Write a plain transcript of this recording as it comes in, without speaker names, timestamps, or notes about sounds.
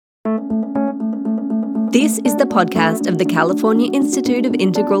This is the podcast of the California Institute of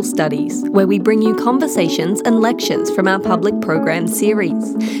Integral Studies, where we bring you conversations and lectures from our public program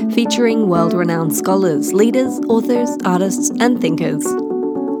series, featuring world-renowned scholars, leaders, authors, artists, and thinkers.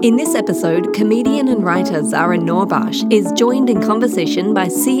 In this episode, comedian and writer Zara Norbash is joined in conversation by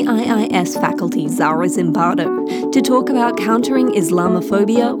CIIS faculty Zara Zimbardo to talk about countering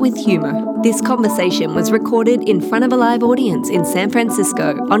Islamophobia with humour. This conversation was recorded in front of a live audience in San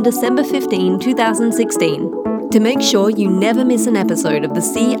Francisco on December 15, 2016. To make sure you never miss an episode of the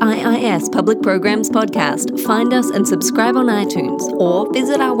CIIS Public Programs podcast, find us and subscribe on iTunes or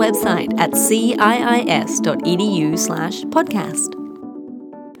visit our website at ciis.edu/podcast.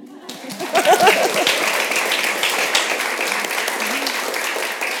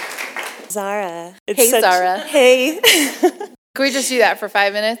 Zara. Zara. Hey. Can we just do that for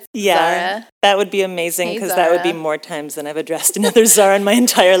 5 minutes? Yeah, Zara. that would be amazing Hey, because that would be Zara. more times than I've addressed another Zara in my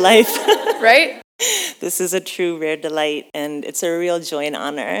entire life. Right? This is a true rare delight, and it's a real joy and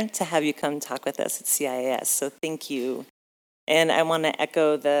honor to have you come talk with us at CIIS, so thank you. And I want to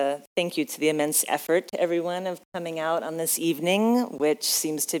echo the thank you to the immense effort to everyone of coming out on this evening, which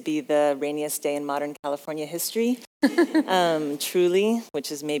seems to be the rainiest day in modern California history, truly, which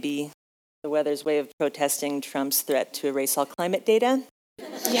is maybe the weather's way of protesting Trump's threat to erase all climate data.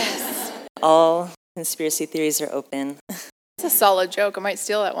 Yes. All conspiracy theories are open. It's a solid joke. I might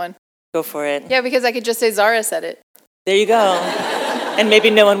steal that one. Go for it. Yeah, because I could just say Zara said it. There you go. And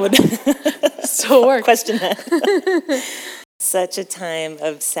maybe no one would Still work. question that. Such a time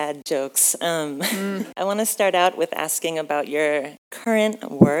of sad jokes. I want to start out with asking about your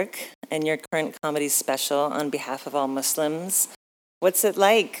current work and your current comedy special on behalf of all Muslims. What's it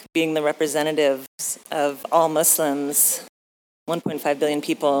like being the representatives of all Muslims, 1.5 billion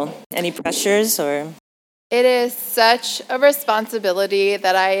people? Any pressures or? It is such a responsibility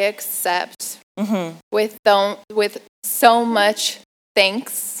that I accept with so much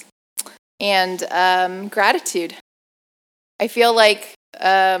thanks and gratitude. I feel like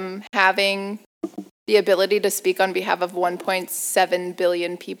having the ability to speak on behalf of 1.7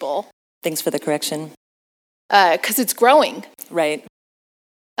 billion people. Thanks for the correction. Because it's growing. Right.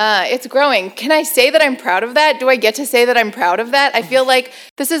 It's growing. Can I say that I'm proud of that? Do I get to say that I'm proud of that? I feel like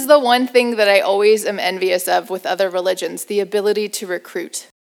this is the one thing that I always am envious of with other religions, the ability to recruit.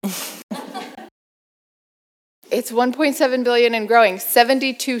 It's 1.7 billion and growing.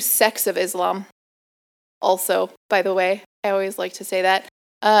 72 sects of Islam. Also, by the way, I always like to say that.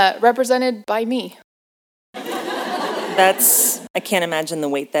 Represented by me. I can't imagine the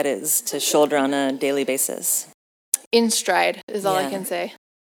weight that is to shoulder on a daily basis. In stride is all I can say.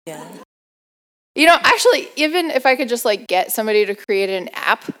 Yeah. You know, actually, even if I could just get somebody to create an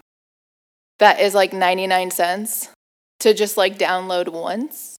app that is 99 cents to just download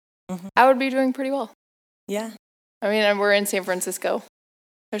once, I would be doing pretty well. Yeah. I mean, we're in San Francisco.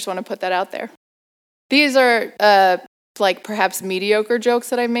 I just want to put that out there. These are perhaps mediocre jokes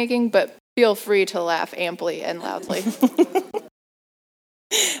that I'm making, but feel free to laugh amply and loudly.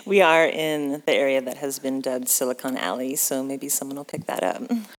 We are in the area that has been dubbed Silicon Alley, so maybe someone will pick that up.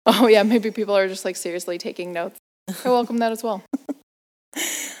 Oh, yeah, maybe people are just seriously taking notes. I welcome that as well.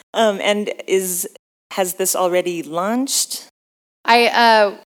 And has this already launched?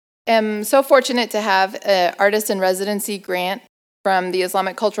 I am so fortunate to have an artist in residency grant from the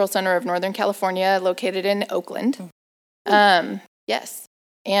Islamic Cultural Center of Northern California, located in Oakland. Yes.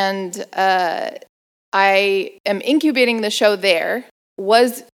 And I am incubating the show there,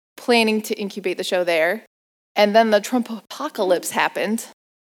 was planning to incubate the show there, and then the Trump apocalypse happened.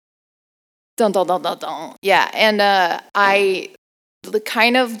 Dun, dun, dun, dun, dun. Yeah, and I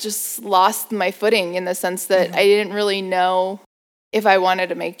kind of just lost my footing in the sense that I didn't really know if I wanted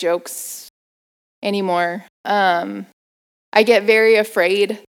to make jokes anymore. I get very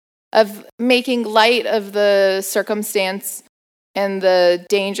afraid of making light of the circumstance and the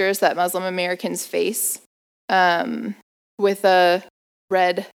dangers that Muslim Americans face with a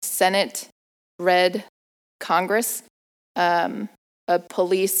red Senate, red Congress, a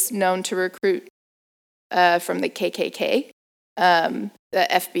police known to recruit from the KKK, the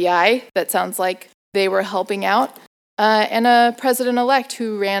FBI that sounds like they were helping out, and a president-elect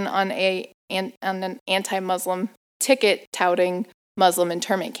who ran on an anti-Muslim ticket touting Muslim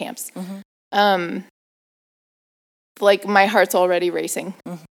internment camps. My heart's already racing,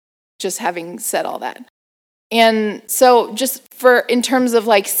 just having said all that. And so just in terms of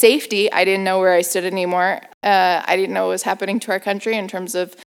safety, I didn't know where I stood anymore. I didn't know what was happening to our country in terms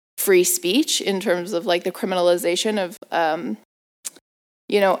of free speech, in terms of the criminalization of,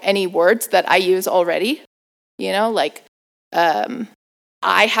 any words that I use already, I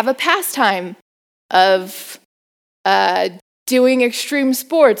have a pastime. of doing extreme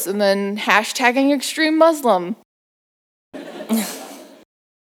sports and then hashtagging extreme Muslim.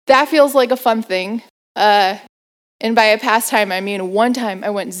 That feels like a fun thing. And by a pastime, I mean one time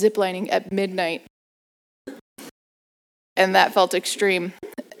I went ziplining at midnight. And that felt extreme.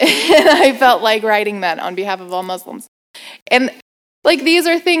 And I felt like writing that on behalf of all Muslims. And like these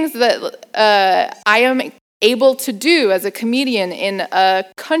are things that I am able to do as a comedian in a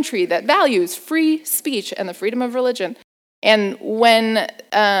country that values free speech and the freedom of religion. And when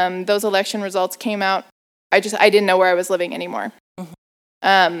those election results came out, I didn't know where I was living anymore.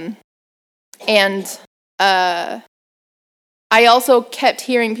 And I also kept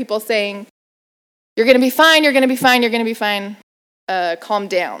hearing people saying, "You're going to be fine, you're going to be fine, you're going to be fine. Calm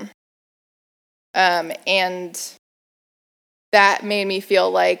down." And that made me feel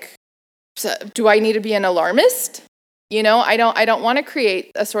like, so, do I need to be an alarmist? You know, I don't want to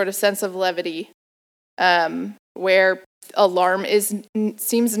create a sort of sense of levity where alarm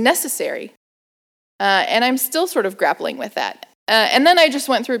seems necessary. And I'm still sort of grappling with that. And then I just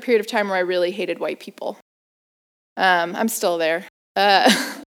went through a period of time where I really hated white people. I'm still there,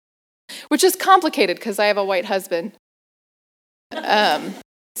 which is complicated because I have a white husband.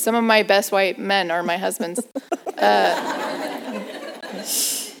 Some of my best white men are my husbands.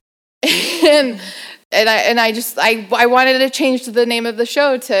 And I wanted to change the name of the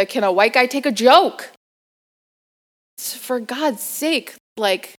show to "Can a White Guy Take a Joke?" For God's sake,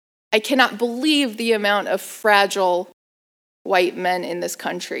 like, I cannot believe the amount of fragile white men in this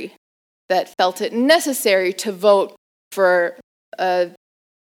country that felt it necessary to vote for a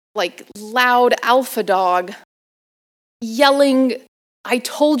loud alpha dog yelling, "I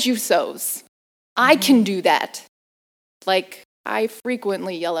told you so's." I can do that. Like, I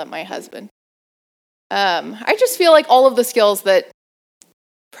frequently yell at my husband. I just feel like all of the skills that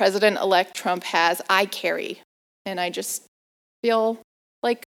President-elect Trump has, I carry. And I just feel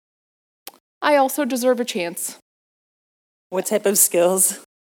like I also deserve a chance. What type of skills?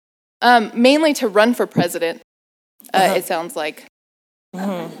 Mainly to run for president, it sounds like.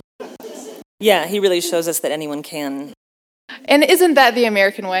 Mm-hmm. Yeah, he really shows us that anyone can. And isn't that the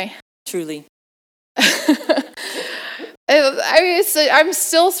American way? Truly. I'm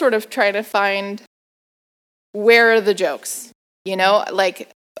still sort of trying to find where are the jokes, you know?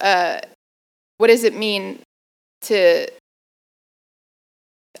 Like, what does it mean to...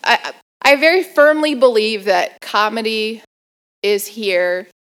 I very firmly believe that comedy is here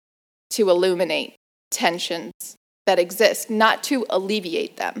to illuminate tensions that exist, not to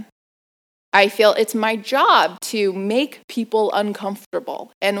alleviate them. I feel it's my job to make people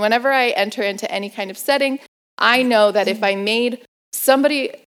uncomfortable. And whenever I enter into any kind of setting, I know that if I made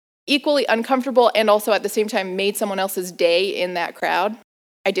somebody equally uncomfortable and also at the same time made someone else's day in that crowd,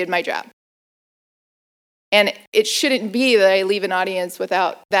 I did my job. And it shouldn't be that I leave an audience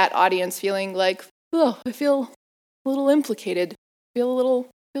without that audience feeling like, oh, I feel a little implicated.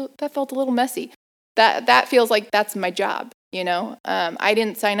 That felt a little messy. That feels like that's my job, you know? I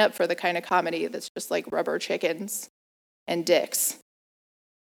didn't sign up for the kind of comedy that's just like rubber chickens and dicks.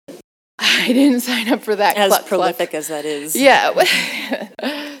 I didn't sign up for that. As prolific as that is. Yeah.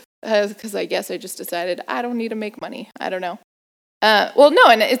 Because I guess I just decided I don't need to make money. I don't know. Well, no,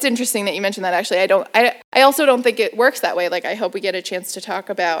 and it's interesting that you mentioned that, actually. I also don't think it works that way. Like, I hope we get a chance to talk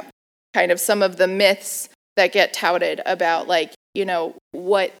about kind of some of the myths that get touted about, like, you know,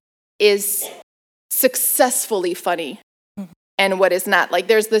 what is successfully funny and what is not. Like,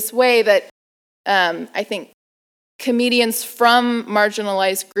 there's this way that I think comedians from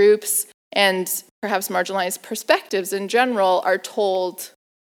marginalized groups and perhaps marginalized perspectives in general are told,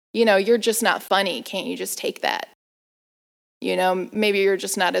 you know, you're just not funny. Can't you just take that? You know, maybe you're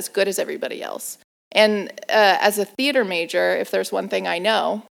just not as good as everybody else. And as a theater major, if there's one thing I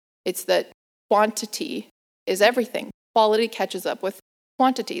know, it's that quantity is everything. Quality catches up with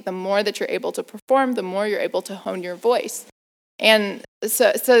quantity. The more that you're able to perform, the more you're able to hone your voice. And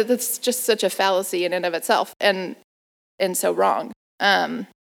so that's just such a fallacy in and of itself, and so wrong.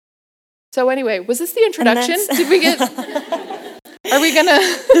 So anyway, was this the introduction? Did we get... Are we gonna...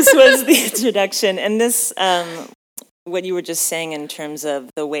 This was the introduction. And this... what you were just saying in terms of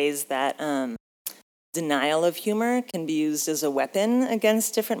the ways that denial of humor can be used as a weapon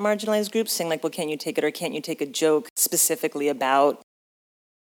against different marginalized groups, saying like, well, can't you take it, or can't you take a joke specifically about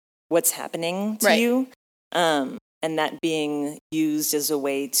what's happening to you? And that being used as a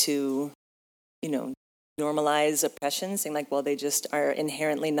way to, you know, normalize oppression, saying like, well, they just are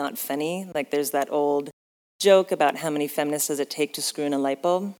inherently not funny. Like, there's that old joke about how many feminists does it take to screw in a light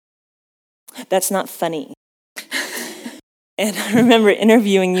bulb? That's not funny. And I remember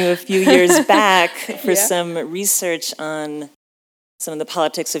interviewing you a few years back for some research on some of the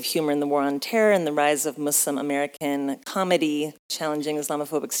politics of humor in the war on terror and the rise of Muslim American comedy challenging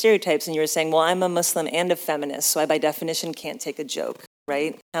Islamophobic stereotypes. And you were saying, well, I'm a Muslim and a feminist, so I by definition can't take a joke,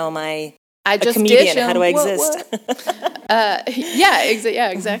 right? How am I a comedian? How do I exist?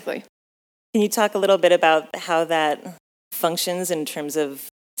 Exactly. Can you talk a little bit about how that functions in terms of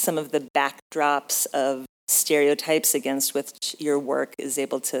some of the backdrops of stereotypes against which your work is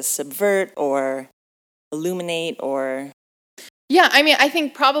able to subvert or illuminate or... Yeah, I mean, I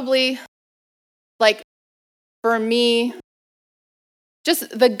think probably, like, for me,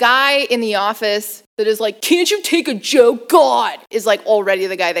 just the guy in the office that is like, can't you take a joke? God, is like already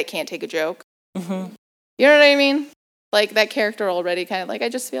the guy that can't take a joke. Mm-hmm. You know what I mean? Like, that character already kind of, like, I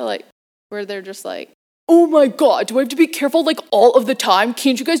just feel like where they're just like, oh my God, do I have to be careful, like, all of the time?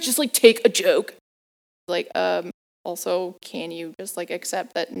 Can't you guys just, like, take a joke? Like, also, can you just, like,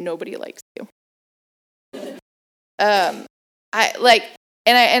 accept that nobody likes you?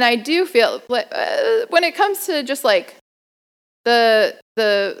 I do feel when it comes to just like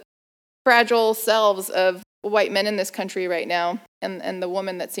the fragile selves of white men in this country right now, and the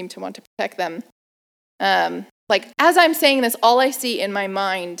women that seem to want to protect them. Like, as I'm saying this, all I see in my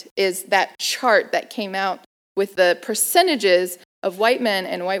mind is that chart that came out with the percentages of white men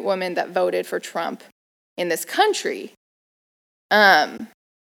and white women that voted for Trump in this country. And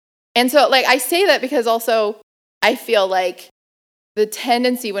so, like, I say that because also I feel like the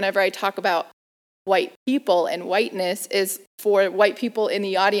tendency whenever I talk about white people and whiteness is for white people in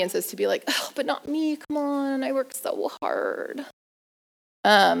the audience is to be like, oh, but not me, come on, I work so hard.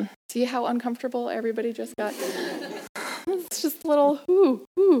 See how uncomfortable everybody just got? It's just a little,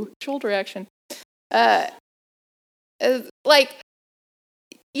 shoulder reaction. Like,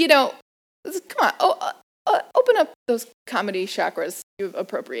 you know, come on, open up those comedy chakras you've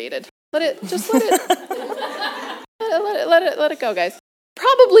appropriated. Let it let it go, guys.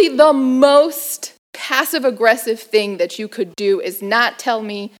 Probably the most passive-aggressive thing that you could do is not tell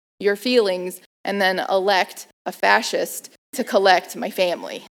me your feelings and then elect a fascist to collect my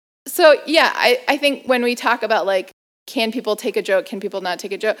family. So, yeah, I think when we talk about, like, can people take a joke, can people not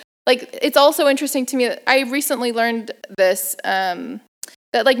take a joke, like, it's also interesting to me that I recently learned this, that,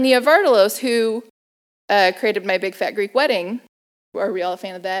 like, Nia Vardalos, who created My Big Fat Greek Wedding, are we all a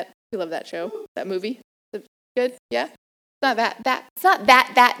fan of that? We love that show, that movie. Is it good? Yeah? It's not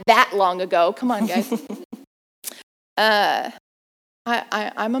that long ago. Come on, guys.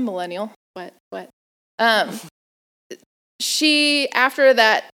 I'm a millennial. What? She, after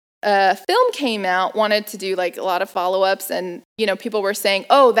that film came out, wanted to do like a lot of follow-ups, and people were saying,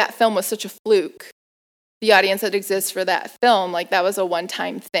 "Oh, that film was such a fluke. The audience that exists for that film, like that was a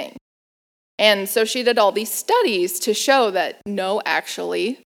one-time thing." And so she did all these studies to show that no,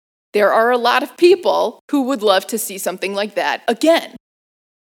 actually, there are a lot of people who would love to see something like that again.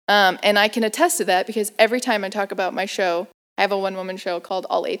 And I can attest to that because every time I talk about my show, I have a one-woman show called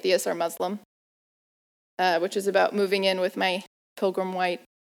All Atheists Are Muslim, which is about moving in with my pilgrim white,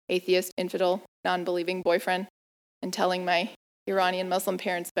 atheist, infidel, non-believing boyfriend and telling my Iranian Muslim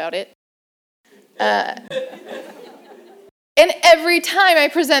parents about it. And every time I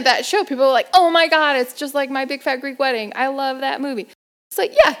present that show, people are like, oh my God, it's just like My Big Fat Greek Wedding. I love that movie. It's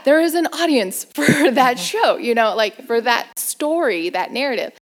like, yeah, there is an audience for that show, like for that story, that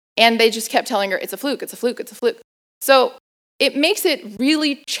narrative. And they just kept telling her, it's a fluke, it's a fluke, it's a fluke. So it makes it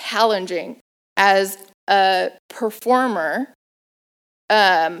really challenging as a performer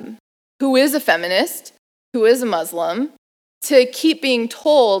who is a feminist, who is a Muslim, to keep being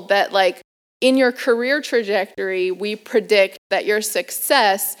told that, like, in your career trajectory, we predict that your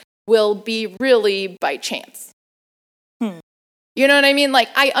success will be really by chance. You know what I mean? Like,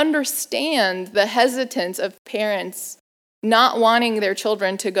 I understand the hesitance of parents not wanting their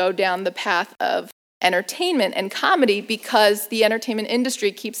children to go down the path of entertainment and comedy because the entertainment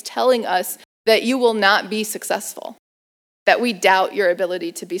industry keeps telling us that you will not be successful, that we doubt your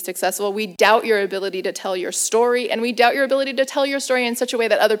ability to be successful, we doubt your ability to tell your story, and we doubt your ability to tell your story in such a way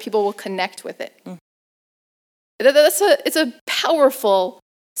that other people will connect with it. It's a powerful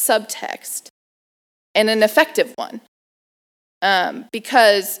subtext and an effective one.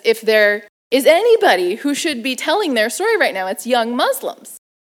 Because if there is anybody who should be telling their story right now, it's young Muslims.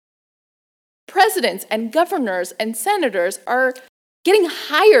 Presidents and governors and senators are getting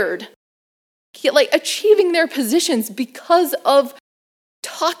hired, like achieving their positions because of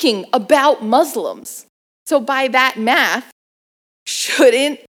talking about Muslims. So by that math,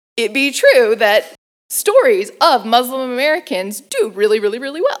 shouldn't it be true that stories of Muslim Americans do really, really,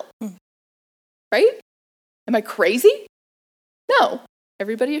 really well? Right? Am I crazy? No.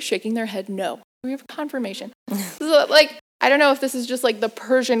 Everybody is shaking their head no. We have confirmation. So, like, I don't know if this is just like the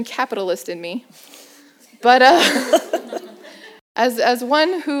Persian capitalist in me, but as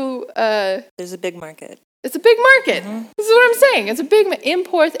one who there's a big market. It's a big market. Mm-hmm. This is what I'm saying. It's a big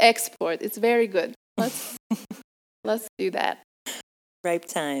import export. It's very good. Let's do that. Ripe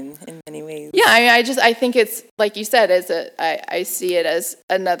time in many ways. Yeah, I think it's like you said. I see it as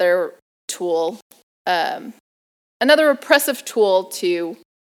another tool, another oppressive tool to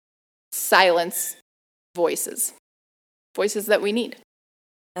silence voices that we need.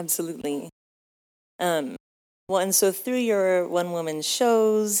 Absolutely. Well, and so through your one-woman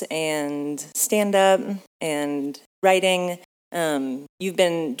shows and stand-up and writing, you've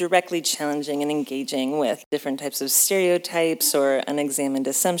been directly challenging and engaging with different types of stereotypes or unexamined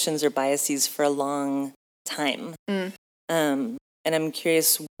assumptions or biases for a long time. And I'm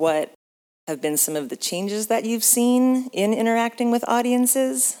curious, what have been some of the changes that you've seen in interacting with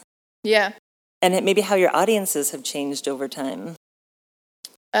audiences? Yeah. And maybe how your audiences have changed over time.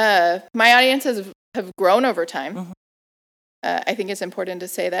 My audiences have grown over time. Mm-hmm. I think it's important to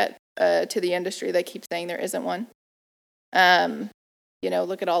say that to the industry that keeps saying there isn't one.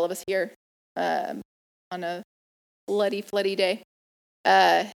 Look at all of us here on a floody day.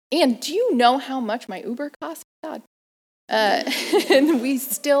 And do you know how much my Uber cost? God. And we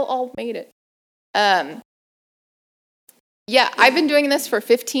still all made it. Yeah, I've been doing this for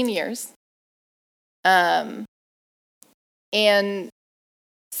 15 years. And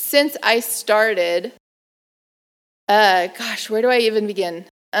since I started, where do I even begin?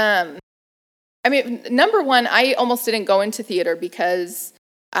 Number one, I almost didn't go into theater because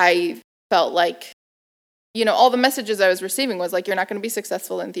I felt like, all the messages I was receiving was like, you're not going to be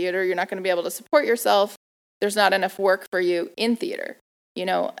successful in theater. You're not going to be able to support yourself. There's not enough work for you in theater,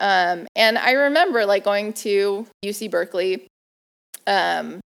 And I remember like going to UC Berkeley,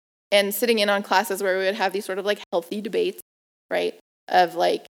 and sitting in on classes where we would have these sort of like healthy debates, right? Of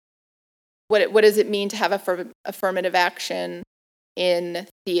like, what does it mean to have affirmative action in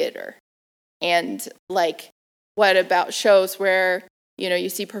theater? And like, what about shows where, you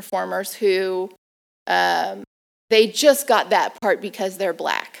see performers who, they just got that part because they're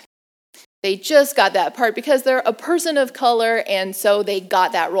Black. They just got that part because they're a person of color, and so they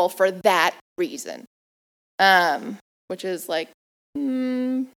got that role for that reason. Which is like,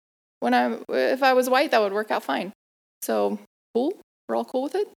 if I was white, that would work out fine. So cool. We're all cool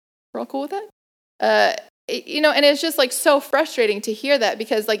with it. We're all cool with that. And it's just like so frustrating to hear that,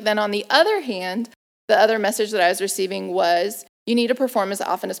 because like then on the other hand, the other message that I was receiving was, you need to perform as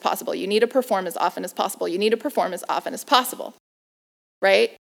often as possible. You need to perform as often as possible. You need to perform as often as possible.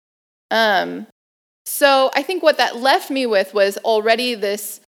 Right? So I think what that left me with was already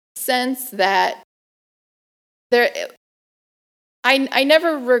this sense that I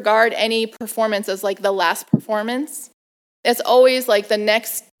never regard any performance as like the last performance. It's always like the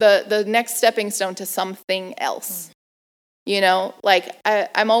next stepping stone to something else. Like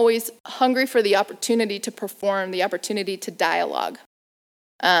I'm always hungry for the opportunity to perform, the opportunity to dialogue.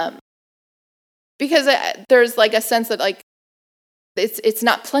 Because there's like a sense that like it's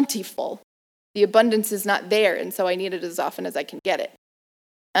not plentiful. The abundance is not there, and so I need it as often as I can get it.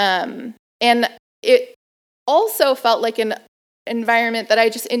 And it also felt like an environment that I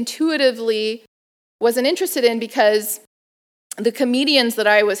just intuitively wasn't interested in, because the comedians that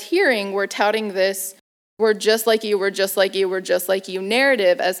I was hearing were touting this "we're just like you, we're just like you, we're just like you"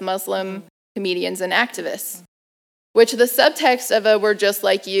 narrative as Muslim comedians and activists, which the subtext of a "we're just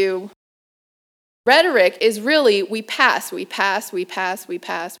like you" rhetoric is really we pass.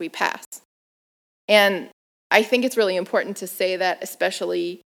 And I think it's really important to say that,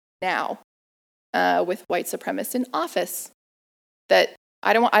 especially now with white supremacists in office, that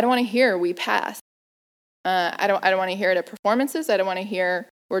I don't want to hear we pass. I don't want to hear it at performances. I don't want to hear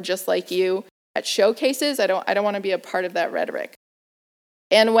 "we're just like you" at showcases. I don't want to be a part of that rhetoric.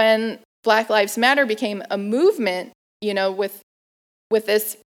 And when Black Lives Matter became a movement, with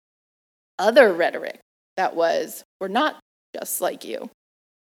this other rhetoric that was, we're not just like you.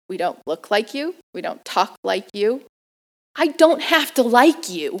 We don't look like you. We don't talk like you. I don't have to like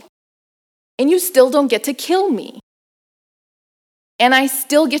you. And you still don't get to kill me. And I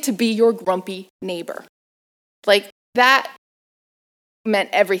still get to be your grumpy neighbor. Like, that meant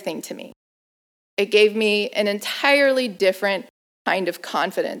everything to me. It gave me an entirely different kind of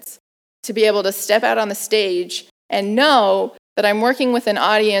confidence to be able to step out on the stage and know that I'm working with an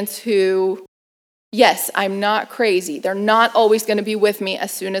audience who, yes, I'm not crazy. They're not always going to be with me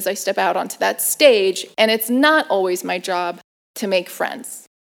as soon as I step out onto that stage, and it's not always my job to make friends.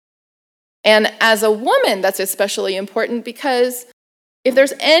 And as a woman, that's especially important because if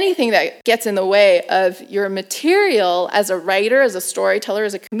there's anything that gets in the way of your material as a writer, as a storyteller,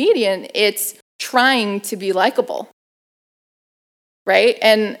 as a comedian, it's trying to be likable, right?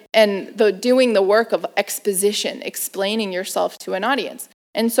 And doing the work of exposition, explaining yourself to an audience.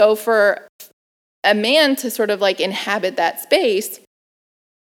 And so for a man to sort of like inhabit that space,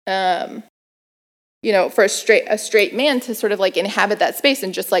 for a straight man to sort of like inhabit that space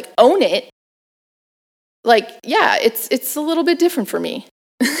and just like own it, like, yeah, it's a little bit different for me,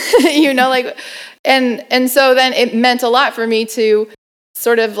 and so then it meant a lot for me to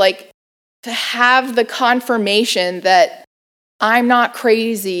sort of like to have the confirmation that I'm not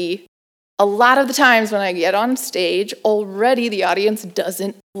crazy. A lot of the times when I get on stage, already the audience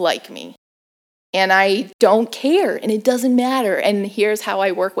doesn't like me. And I don't care, and it doesn't matter. And here's how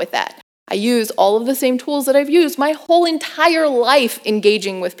I work with that. I use all of the same tools that I've used my whole entire life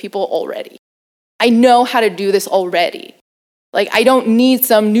engaging with people already. I know how to do this already. Like, I don't need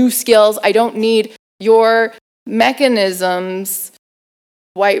some new skills. I don't need your mechanisms,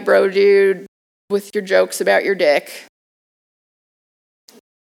 white bro dude, with your jokes about your dick.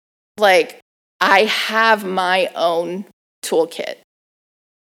 Like, I have my own toolkit.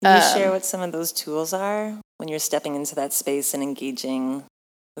 Can you share what some of those tools are when you're stepping into that space and engaging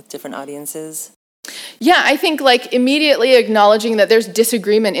with different audiences? Yeah, I think like immediately acknowledging that there's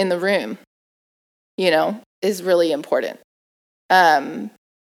disagreement in the room, is really important.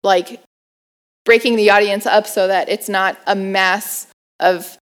 Like breaking the audience up so that it's not a mass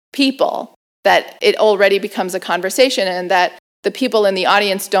of people, that it already becomes a conversation, and that the people in the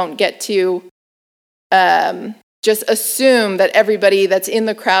audience don't get to just assume that everybody that's in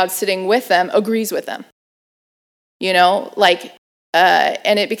the crowd sitting with them agrees with them.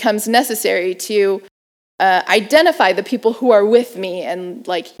 And it becomes necessary to identify the people who are with me and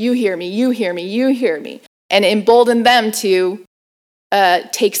like, you hear me, you hear me, you hear me, and embolden them to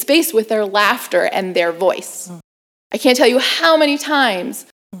take space with their laughter and their voice. I can't tell you how many times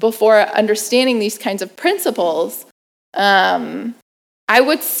before understanding these kinds of principles, I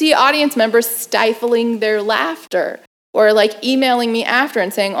would see audience members stifling their laughter or like emailing me after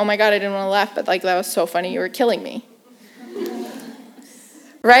and saying, oh my God, I didn't want to laugh, but like that was so funny, you were killing me.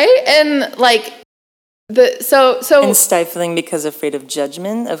 Right? And like and stifling because afraid of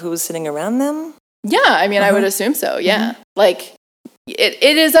judgment of who was sitting around them? Yeah, I mean, I would assume so, yeah. Like it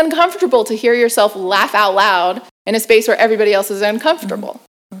is uncomfortable to hear yourself laugh out loud in a space where everybody else is uncomfortable.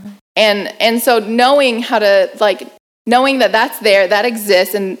 And so knowing how to knowing that that's there, that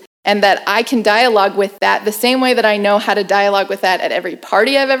exists, and that I can dialogue with that the same way that I know how to dialogue with that at every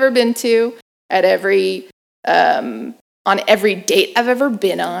party I've ever been to, at every on every date I've ever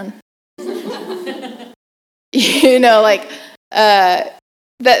been on.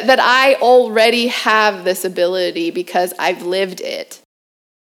 That I already have this ability because I've lived it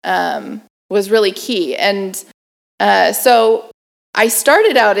was really key. And so I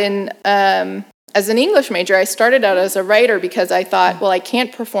started out as an English major, I started out as a writer because I thought, well, I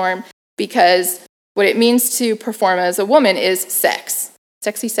can't perform because what it means to perform as a woman is sex.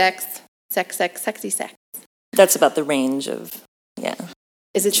 Sexy sex, sex, sex, sexy sex. That's about the range of,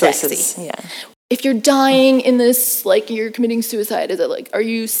 Is it choices, sexy? Yeah. If you're dying in this, like you're committing suicide, is it like, are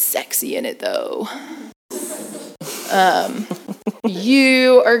you sexy in it though?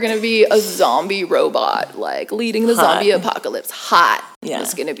 You are going to be a zombie robot, like leading the zombie apocalypse. Hot. Yeah.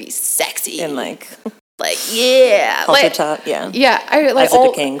 It's going to be sexy. And like yeah. Halter top, yeah. Yeah. As a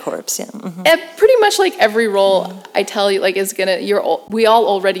decaying corpse, yeah. And pretty much like every role I tell you, like is going to, we all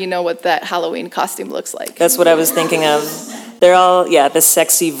already know what that Halloween costume looks like. That's what I was thinking of. They're all, the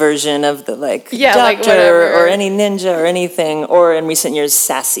sexy version of the doctor or any ninja or anything, or in recent years,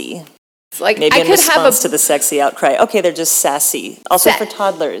 sassy. Like maybe I in could response to the sexy outcry. Okay, they're just sassy. Also for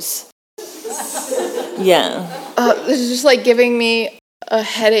toddlers. Yeah. This is just like giving me a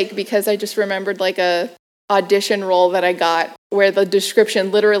headache because I just remembered like a audition role that I got where the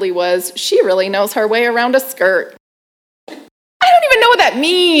description literally was, she really knows her way around a skirt. I don't even know what that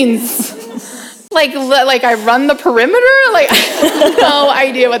means. Like I run the perimeter? Like, I have no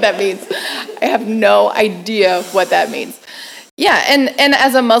idea what that means. I have no idea what that means. Yeah, and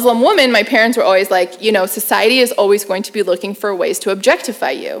as a Muslim woman, my parents were always like, society is always going to be looking for ways to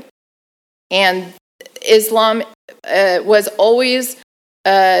objectify you. And Islam was always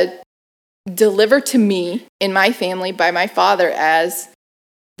delivered to me in my family by my father as,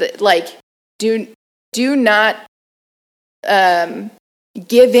 do not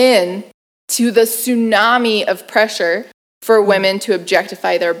give in to the tsunami of pressure for women to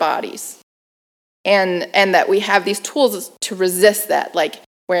objectify their bodies. And that we have these tools to resist that. Like,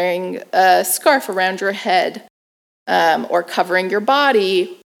 wearing a scarf around your head, or covering your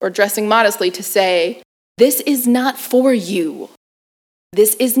body, or dressing modestly to say, this is not for you.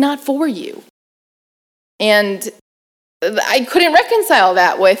 This is not for you. And I couldn't reconcile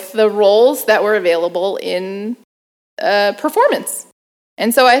that with the roles that were available in performance.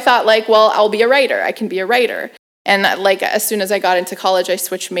 And so I thought, like, well, I'll be a writer. I can be a writer. And like, as soon as I got into college, I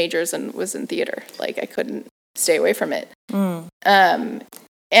switched majors and was in theater. Like, I couldn't stay away from it. And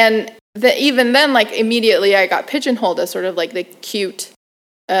even then, like, immediately I got pigeonholed as sort of like the cute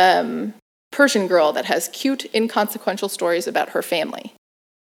Persian girl that has cute, inconsequential stories about her family.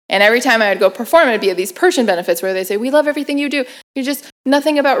 And every time I would go perform, it would be at these Persian benefits where they say, we love everything you do. You're just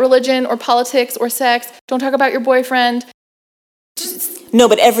nothing about religion or politics or sex. Don't talk about your boyfriend. No,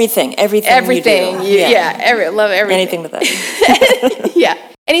 but everything you do. Love everything. Anything but that. Yeah,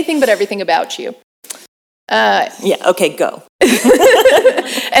 anything but everything about you. Okay, go.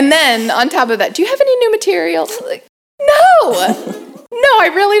 And then on top of that, do you have any new material? Like, no, I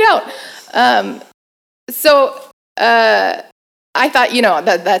really don't. So I thought,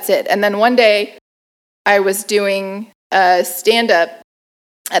 that's it. And then one day I was doing a stand-up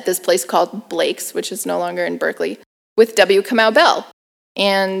at this place called Blake's, which is no longer in Berkeley, with W. Kamau Bell.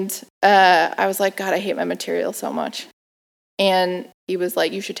 And I was like, God, I hate my material so much. And he was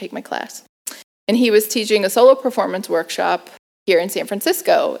like, you should take my class. And he was teaching a solo performance workshop here in San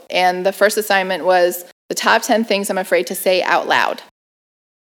Francisco. And the first assignment was the top 10 things I'm afraid to say out loud.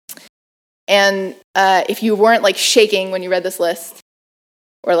 And if you weren't like shaking when you read this list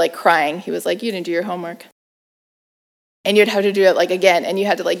or like crying, he was like, you didn't do your homework. And you'd have to do it like again. And you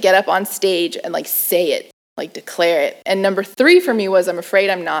had to like get up on stage and like say it, like declare it. And number 3 for me was, I'm afraid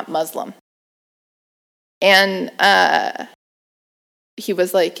I'm not Muslim. And he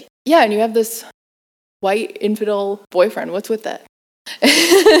was like, yeah, and you have this white infidel boyfriend. What's with that?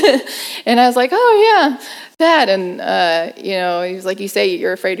 And I was like, oh, yeah, that. And, he was like, you say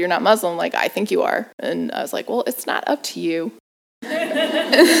you're afraid you're not Muslim. Like, I think you are. And I was like, well, it's not up to you.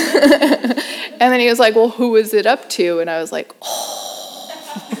 And then he was like, well, who is it up to? And I was like,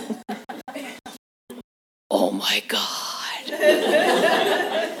 oh my God.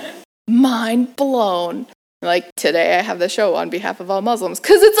 Mind blown. Like, today I have the show on behalf of all Muslims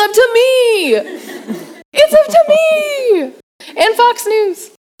because it's up to me. It's up to me. And Fox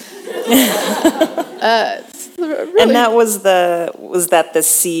News. Really. And that was that the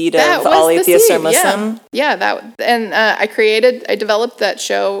seed of all atheists are Muslim? Yeah, I developed that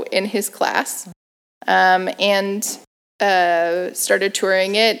show in his class, and started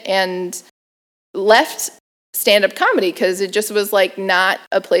touring it and left stand-up comedy because it just was like not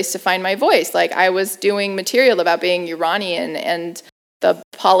a place to find my voice. Like, I was doing material about being Iranian and the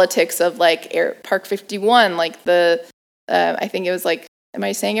politics of like Park 51, like the I think it was like, am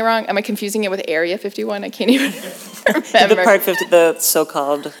I saying it wrong? Am I confusing it with Area 51? I can't even remember. The Park 50, the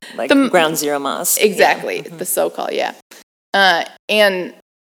so-called like Ground Zero Mosque. Exactly, the so-called, yeah. And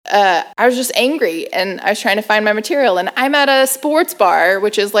I was just angry, and I was trying to find my material. And I'm at a sports bar,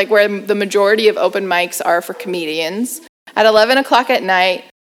 which is like where the majority of open mics are for comedians, at 11 o'clock at night,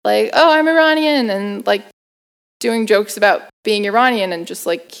 like, oh, I'm Iranian, and like doing jokes about being Iranian, and just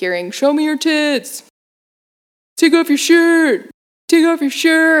like hearing, show me your tits. Take off your shirt. Take off your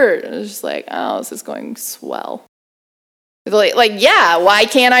shirt. And I was just like, oh, this is going swell. Like, yeah, why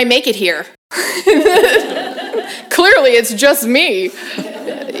can't I make it here? Clearly, it's just me.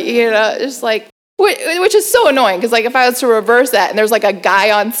 Just like, which is so annoying, because like if I was to reverse that and there's like a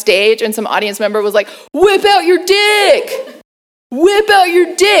guy on stage and some audience member was like, whip out your dick. Whip out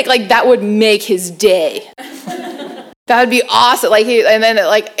your dick. Like, that would make his day. That would be awesome. Like, and then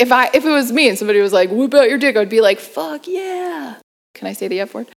like if it was me and somebody was like, whip out your dick, I'd be like, fuck yeah. Can I say the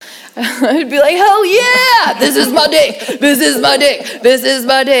F word? I'd be like, hell yeah, this is my dick. This is my dick. This is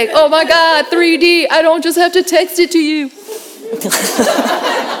my dick. Oh my God, 3D. I don't just have to text it to you.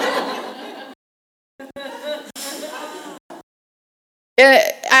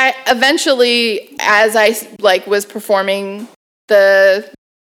 I eventually, as I like was performing the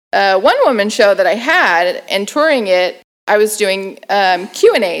one-woman show that I had and touring it, I was doing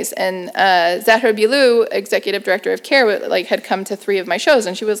Q&As, and Zahra Bilou, executive director of CARE, like had come to 3 of my shows,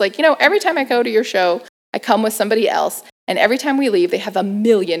 and she was like, every time I go to your show, I come with somebody else, and every time we leave, they have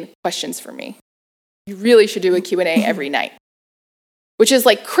 1,000,000 questions for me. You really should do a Q&A every night, which is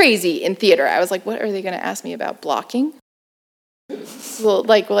like crazy in theater. I was like, what are they going to ask me about blocking? Well,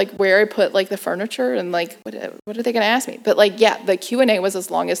 like where I put like the furniture, and like what are they going to ask me? But like, yeah, the Q&A was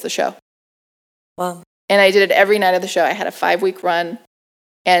as long as the show. Wow. And I did it every night of the show. I had a 5-week run,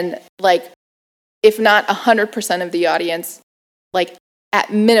 and like, if not 100% of the audience, like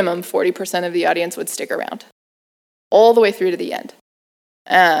at minimum 40% of the audience would stick around all the way through to the end.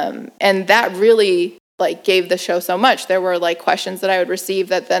 And that really like gave the show so much. There were like questions that I would receive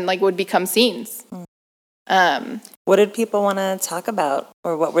that then like would become scenes. What did people want to talk about,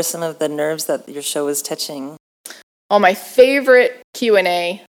 or what were some of the nerves that your show was touching? Oh, my favorite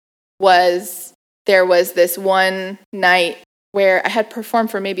Q&A was, there was this one night where I had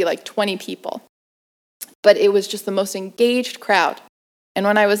performed for maybe like 20 people, but it was just the most engaged crowd. And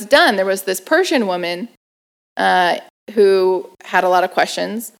when I was done, there was this Persian woman who had a lot of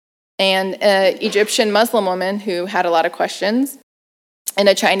questions, and an Egyptian Muslim woman who had a lot of questions, and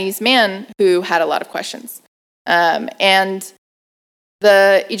a Chinese man who had a lot of questions. And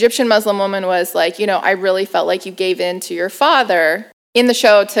the Egyptian Muslim woman was like, you know, I really felt like you gave in to your father. In the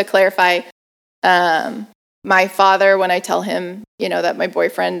show, to clarify, my father, when I tell him, you know, that my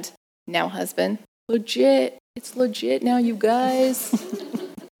boyfriend, now husband, it's legit now, you guys.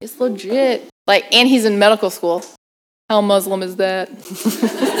 It's legit. Like, and he's in medical school. How Muslim is that?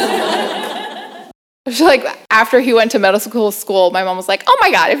 Like, after he went to medical school, my mom was like, oh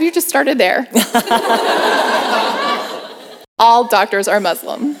my God, if you just started there. All doctors are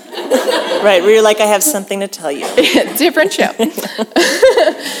Muslim. Right, where you're like, I have something to tell you. Different show.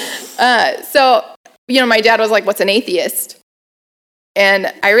 So, you know, my dad was like, what's an atheist?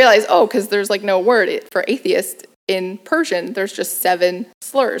 And I realized, because there's like no word for atheist in Persian. There's just 7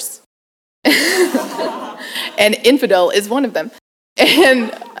 slurs. And infidel is one of them.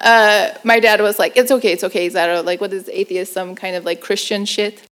 And my dad was like, it's okay, Zara. Like, what is atheist? Some kind of like Christian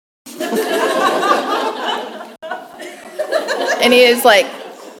shit? And he is like,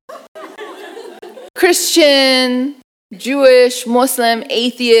 Christian, Jewish, Muslim,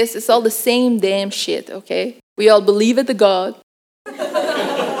 atheist, it's all the same damn shit, okay? We all believe in the God.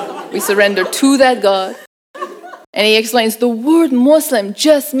 We surrender to that God. And he explains the word Muslim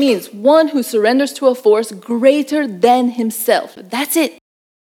just means one who surrenders to a force greater than himself. That's it.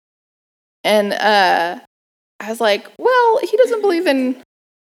 And I was like, well, he doesn't believe in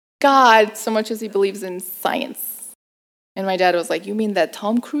God so much as he believes in science. And my dad was like, you mean that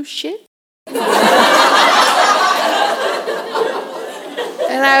Tom Cruise shit? And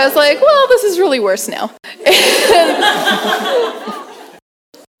I was like, well, this is really worse now.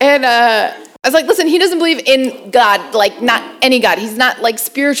 And I was like, listen, he doesn't believe in God, like not any God. He's not like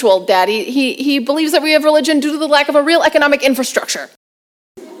spiritual, Dad. He believes that we have religion due to the lack of a real economic infrastructure.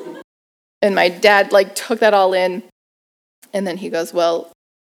 And my dad like took that all in. And then he goes, well,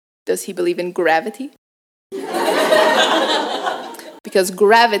 does he believe in gravity? Because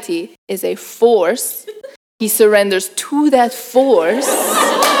gravity is a force. He surrenders to that force.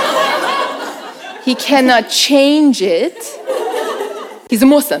 He cannot change it. He's a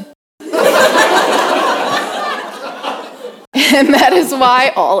Muslim. And that is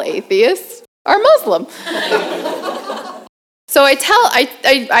why all atheists are Muslim. So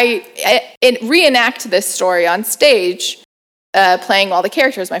I reenact this story on stage, playing all the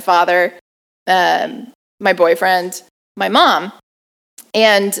characters, my father, my boyfriend, my mom.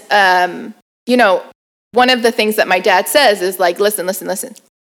 And, you know, one of the things that my dad says is like, listen.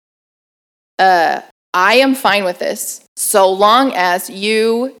 I am fine with this so long as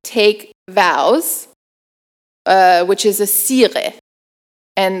you take vows, which is a sire.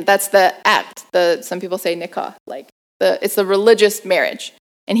 And that's the act. Some people say nikah, like it's the religious marriage.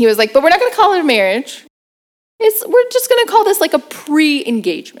 And he was like, but we're not going to call it a marriage. We're just going to call this like a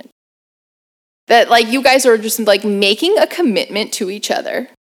pre-engagement. That like you guys are just like making a commitment to each other.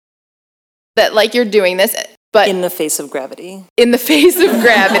 That like you're doing this, but in the face of gravity. In the face of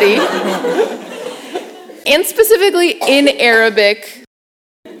gravity. And specifically in Arabic,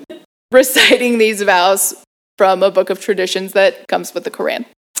 reciting these vows from a book of traditions that comes with the Quran.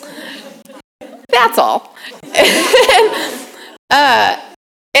 That's all.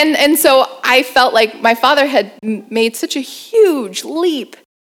 And so I felt like my father had made such a huge leap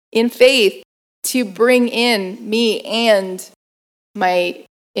in faith to bring in me and my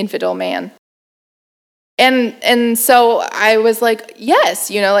infidel man. And so I was like, yes,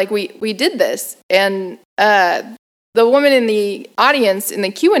 you know, like we did this. And the woman in the audience in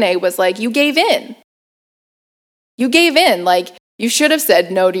the Q&A was like, you gave in. You gave in. Like, you should have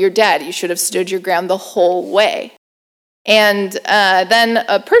said no to your dad. You should have stood your ground the whole way. And then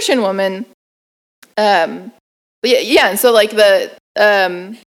a Persian woman, and so like the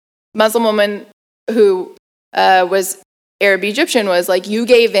Muslim woman who was Arab Egyptian was like, you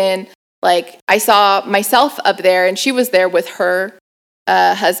gave in. Like, I saw myself up there, and she was there with her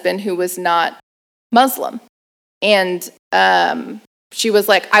husband who was not Muslim. And she was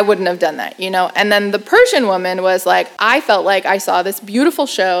like, I wouldn't have done that, And then the Persian woman was like, I felt like I saw this beautiful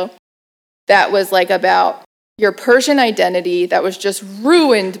show that was like about your Persian identity that was just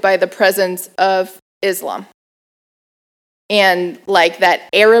ruined by the presence of Islam. And like that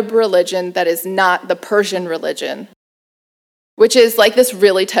Arab religion that is not the Persian religion, which is like this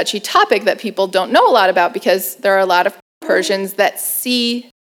really touchy topic that people don't know a lot about, because there are a lot of Persians that see,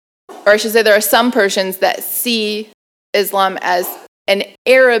 or I should say there are some Persians that see Islam as an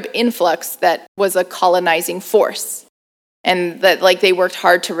Arab influx that was a colonizing force, and that like they worked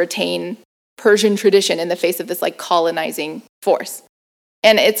hard to retain Persian tradition in the face of this like colonizing force.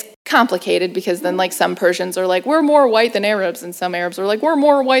 And it's complicated because then like some Persians are like, we're more white than Arabs, and some Arabs are like, we're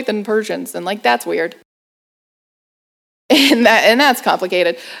more white than Persians, and like that's weird. And that's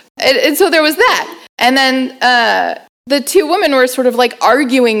complicated. And so there was that. And then the two women were sort of like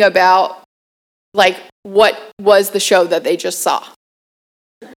arguing about like what was the show that they just saw.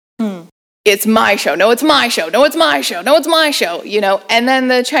 It's my show. No, it's my show. No, it's my show. No, it's my show. And then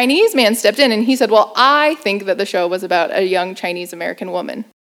the Chinese man stepped in and he said, well, I think that the show was about a young Chinese American woman.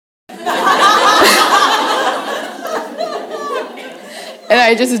 And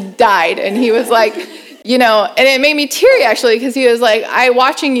I just died. And he was like, and it made me teary actually, because he was like,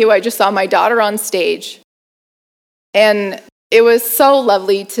 watching you, I just saw my daughter on stage. And it was so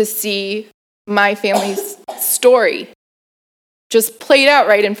lovely to see my family's story just played out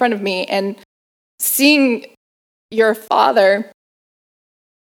right in front of me, and seeing your father,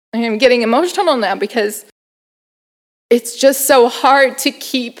 I'm getting emotional now because it's just so hard to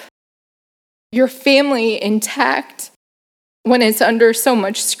keep your family intact when it's under so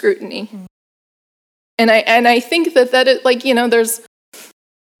much scrutiny. And I think that it, like,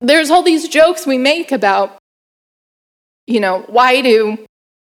 there's all these jokes we make about, why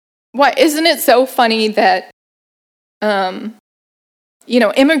isn't it so funny that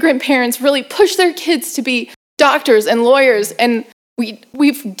immigrant parents really push their kids to be doctors and lawyers, and we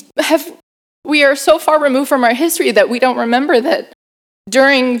are so far removed from our history that we don't remember that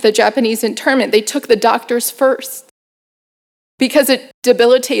during the Japanese internment, they took the doctors first because it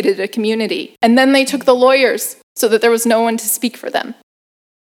debilitated a community, and then they took the lawyers so that there was no one to speak for them.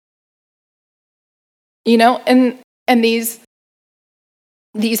 And these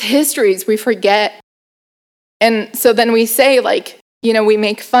histories we forget, and so then we say like, we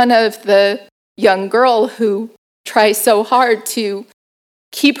make fun of the young girl who tries so hard to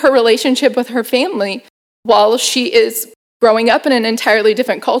keep her relationship with her family while she is growing up in an entirely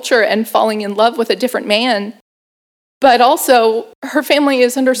different culture and falling in love with a different man. But also, her family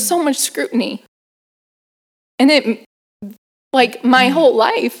is under so much scrutiny. And it, like my whole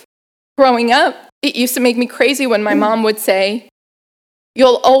life growing up, it used to make me crazy when my mom would say,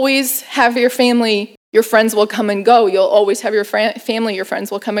 you'll always have your family, your friends will come and go. You'll always have your family, your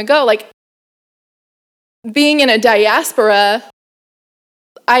friends will come and go. Like, being in a diaspora,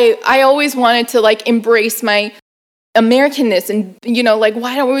 I always wanted to, like, embrace my Americanness and, like,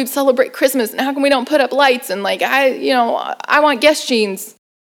 why don't we celebrate Christmas? And how come we don't put up lights? And, like, I want Guess jeans.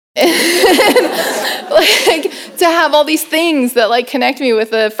 And, like, to have all these things that, like, connect me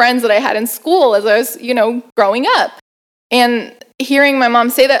with the friends that I had in school as I was, growing up. And hearing my mom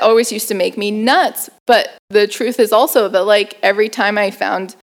say that always used to make me nuts. But the truth is also that, like, every time I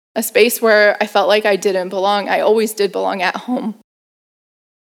found a space where I felt like I didn't belong, I always did belong at home.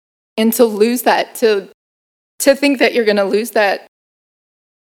 And to lose that, to think that you're going to lose that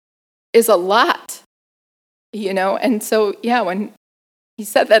is a lot, And so, yeah, when he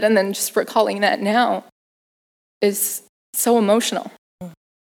said that and then just recalling that now is so emotional.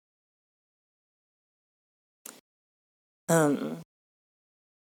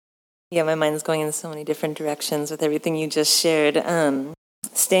 Yeah, my mind's going in so many different directions with everything you just shared.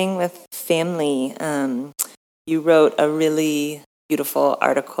 Staying with family, you wrote a really beautiful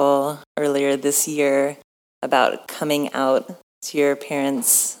article earlier this year about coming out to your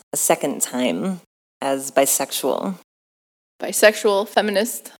parents a second time as bisexual. Bisexual,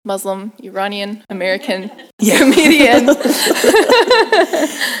 feminist, Muslim, Iranian, American comedian.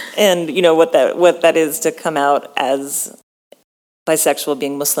 And what that is to come out as bisexual,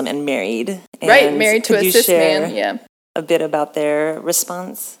 being Muslim and married. And right, married to a cis man, yeah. A bit about their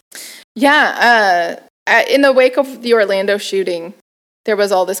response? Yeah, in the wake of the Orlando shooting, there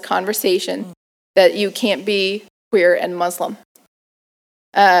was all this conversation that you can't be queer and Muslim,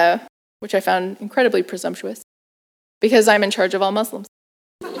 which I found incredibly presumptuous because I'm in charge of all Muslims.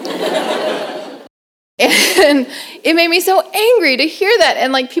 And it made me so angry to hear that,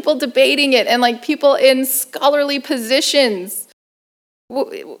 and like people debating it, and like people in scholarly positions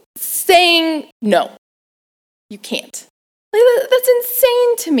saying, no, you can't. That's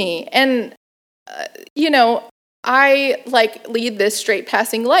insane to me. And, I lead this straight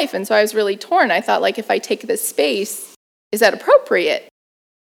passing life. And so I was really torn. I thought if I take this space, is that appropriate?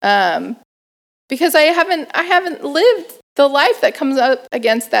 Because I haven't lived the life that comes up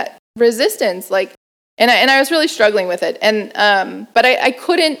against that resistance. And I was really struggling with it. And, but I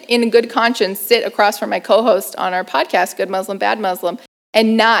couldn't in good conscience sit across from my co-host on our podcast, Good Muslim, Bad Muslim,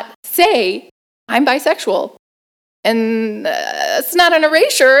 and not say I'm bisexual. And it's not an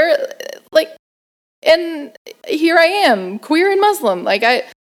erasure. And here I am, queer and Muslim.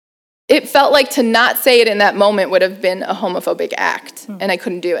 It felt like to not say it in that moment would have been a homophobic act, and I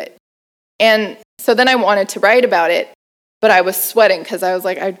couldn't do it. And so then I wanted to write about it, but I was sweating because I was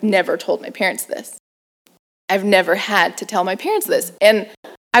like, I've never told my parents this. I've never had to tell my parents this. And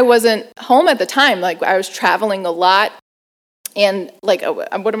I wasn't home at the time. I was traveling a lot, and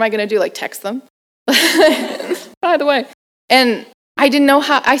what am I going to do? Text them? By the way. And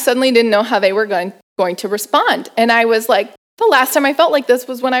I suddenly didn't know how they were going to respond. And I was the last time I felt like this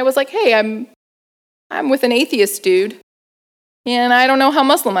was when I was hey, I'm with an atheist dude, and I don't know how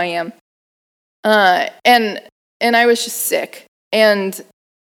Muslim I am. And I was just sick. And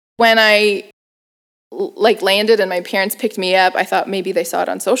when I landed and my parents picked me up, I thought maybe they saw it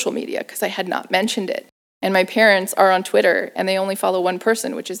on social media because I had not mentioned it. And my parents are on Twitter, and they only follow one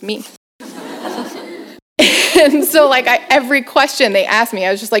person, which is me. And so every question they asked me,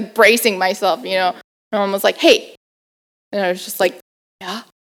 I was just bracing myself, My mom was hey. And I was just yeah.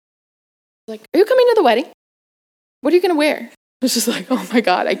 Are you coming to the wedding? What are you going to wear? I was just oh my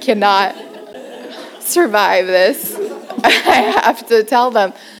God, I cannot survive this. I have to tell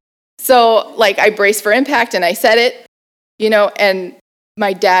them. So I braced for impact and I said it, and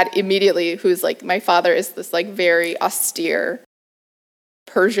my dad immediately, who's my father is this very austere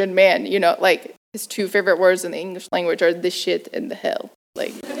Persian man, his two favorite words in the English language are the shit and the hell.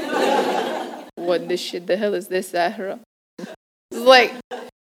 What the shit, the hell is this, Zahra?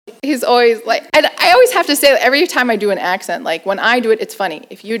 He's always and I always have to say that every time I do an accent, when I do it, it's funny.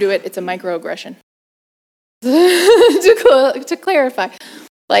 If you do it, it's a microaggression. to clarify.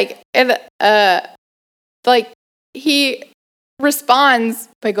 He responds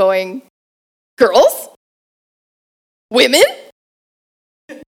by going, girls? Women?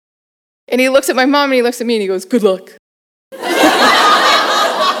 And he looks at my mom and he looks at me and he goes, good luck. And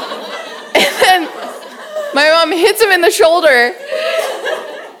then my mom hits him in the shoulder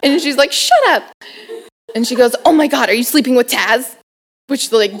and she's shut up. And she goes, oh my God, are you sleeping with Taz? Which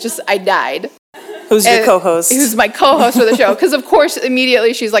I died. Who's your co-host? Who's my co-host for the show. Because of course,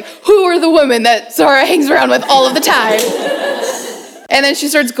 immediately she's who are the women that Zahra hangs around with all of the time? And then she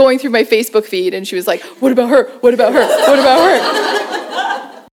starts going through my Facebook feed and she was what about her? What about her? What about her?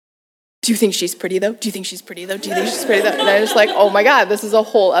 Do you think she's pretty though? Do you think she's pretty though? Do you think she's pretty though? And I was oh my God, this is a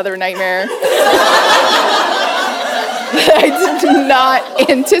whole other nightmare that I did not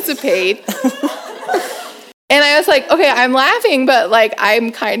anticipate. And I was okay, I'm laughing, but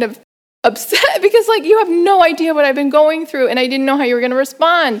I'm kind of upset because you have no idea what I've been going through and I didn't know how you were going to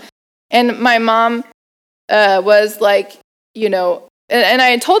respond. And my mom was and I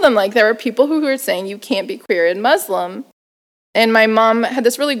had told them there were people who were saying you can't be queer and Muslim. And my mom had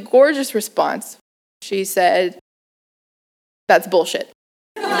this really gorgeous response. She said, that's bullshit.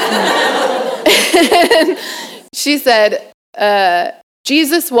 And she said,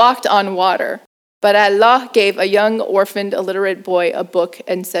 Jesus walked on water, but Allah gave a young, orphaned, illiterate boy a book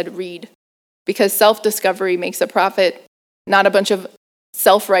and said, read, because self-discovery makes a prophet, not a bunch of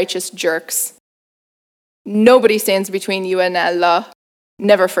self-righteous jerks. Nobody stands between you and Allah.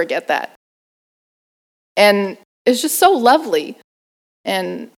 Never forget that. And it's just so lovely.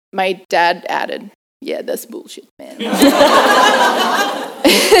 And my dad added, yeah, that's bullshit, man.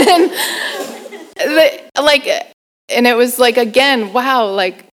 And it was again, wow,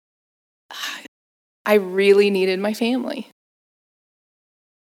 I really needed my family.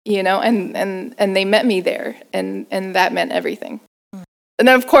 And they met me there, and that meant everything. And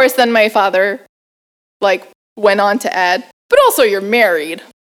then, of course, my father, went on to add, but also you're married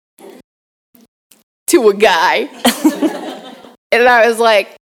to a guy. And I was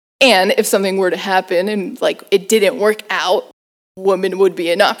and if something were to happen and it didn't work out, woman would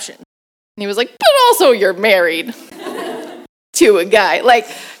be an option. And he was but also you're married to a guy.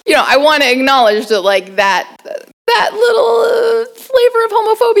 I want to acknowledge that that little flavor of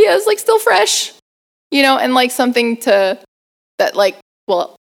homophobia is still fresh, and something to that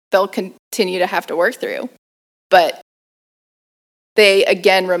they'll continue to have to work through. But they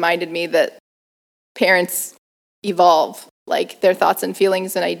again reminded me that parents evolve, their thoughts and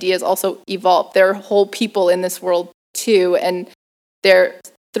feelings and ideas also evolve. There are whole people in this world too, and they're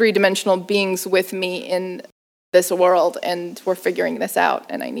three-dimensional beings with me in this world, and we're figuring this out,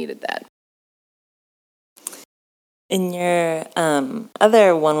 and I needed that. In your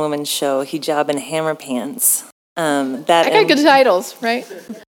other one-woman show, Hijab and Hammer Pants, I got good titles, right?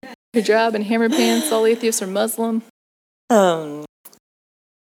 Hijab and Hammer Pants, all atheists are Muslim.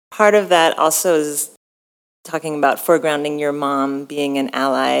 Part of that also is talking about foregrounding your mom being an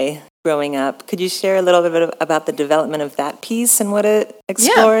ally growing up. Could you share a little bit about the development of that piece and what it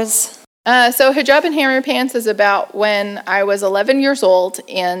explores? So Hijab and Hammer Pants is about when I was 11 years old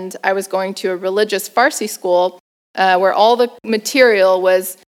and I was going to a religious Farsi school where all the material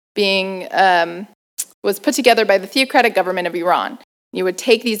was being was put together by the theocratic government of Iran. You would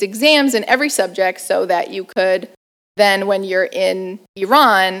take these exams in every subject so that you could then, when you're in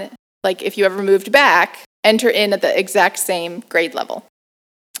Iran, like if you ever moved back, enter in at the exact same grade level.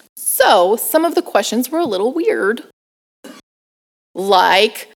 So some of the questions were a little weird.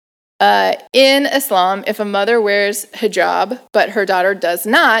 Like, in Islam, if a mother wears hijab, but her daughter does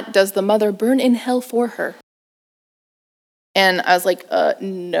not, does the mother burn in hell for her? And I was like,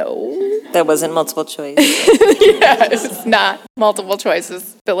 no. That wasn't multiple choice. Yeah, it's not multiple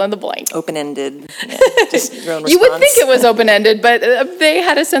choices. Fill in the blank. Open-ended. Yeah, just your own response. You would think it was open-ended, but they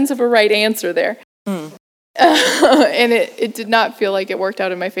had a sense of a right answer there. And it did not feel like it worked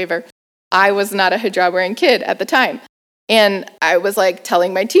out in my favor. I was not a hijab-wearing kid at the time. And I was like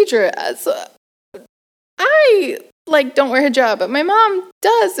telling my teacher, I don't wear hijab, but my mom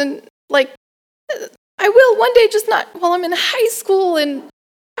does. And I will one day, just not while I'm in high school. And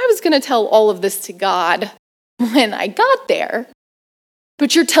I was going to tell all of this to God when I got there.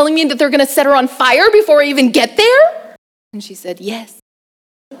 But you're telling me that they're going to set her on fire before I even get there? And she said, yes.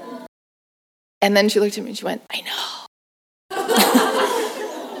 And then she looked at me and she went, I know.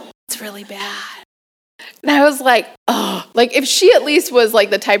 It's really bad. And I was like, oh, if she at least was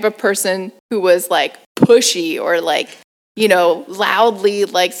the type of person who was pushy or loudly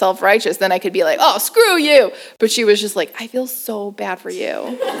self-righteous, then I could be like, oh, screw you. But she was just like, I feel so bad for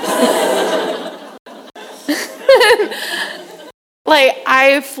you.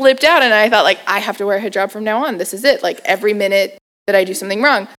 I flipped out and I thought I have to wear a hijab from now on. This is it. Every minute that I do something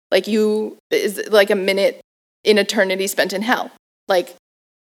wrong, is a minute in eternity spent in hell.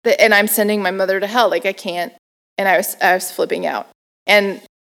 And I'm sending my mother to hell. I can't. And I was flipping out. And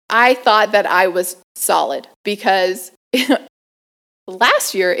I thought that I was solid because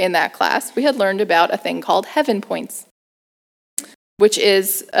last year in that class, we had learned about a thing called heaven points, which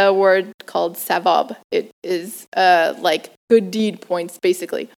is a word called savab. It is good deed points,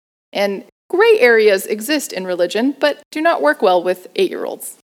 basically. And gray areas exist in religion, but do not work well with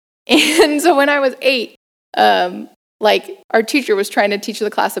 8-year-olds. And so when I was 8, our teacher was trying to teach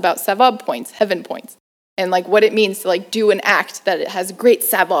the class about savab points, heaven points, and what it means to do an act that it has great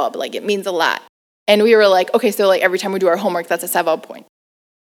savab, it means a lot. And we were okay, so every time we do our homework, that's a savab point.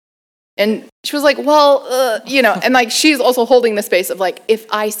 And she was like, well, and she's also holding the space of if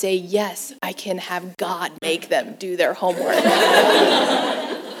I say yes, I can have God make them do their homework.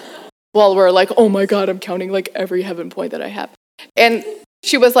 While we're oh my God, I'm counting every heaven point that I have. And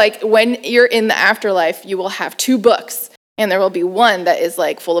she was like, when you're in the afterlife, you will have 2 books. And there will be one that is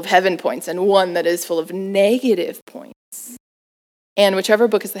full of heaven points and one that is full of negative points. And whichever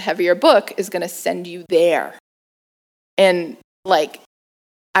book is the heavier book is going to send you there. And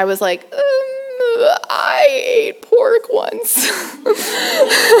I was like, I ate pork once.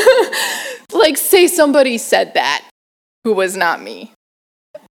 Say somebody said that who was not me.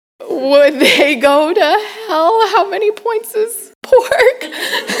 Would they go to hell? How many points is pork?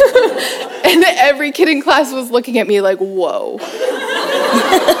 And every kid in class was looking at me whoa.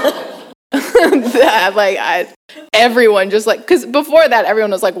 Everyone just because before that,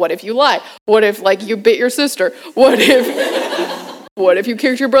 everyone was what if you lie? What if you bit your sister? What if you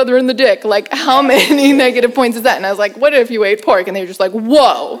kicked your brother in the dick? How many negative points is that? And I was what if you ate pork? And they were just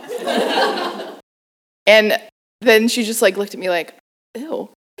whoa. And then she just looked at me ew.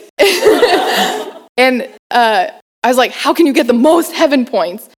 And I was how can you get the most heaven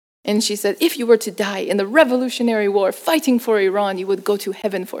points? And she said, if you were to die in the Revolutionary War fighting for Iran, you would go to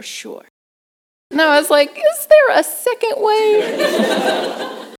heaven for sure. And I was is there a second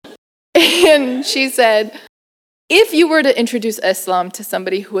way? And she said, if you were to introduce Islam to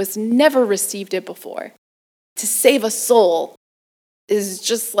somebody who has never received it before, to save a soul is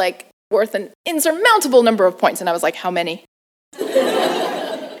just worth an insurmountable number of points. And I was how many?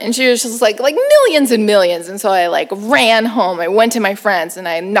 And she was just millions and millions. And so I ran home. I went to my friends and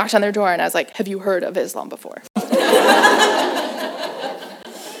I knocked on their door and I was have you heard of Islam before?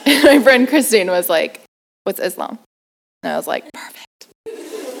 And my friend Christine was what's Islam? And I was like, perfect.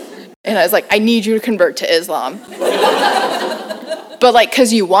 And I was like, I need you to convert to Islam. But like,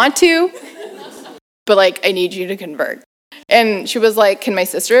 because you want to, but like, I need you to convert. And she was like, can my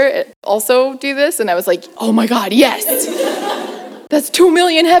sister also do this? And I was like, oh my God, yes. That's 2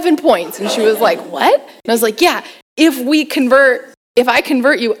 million heaven points. And she was like, what? And I was like, yeah, if I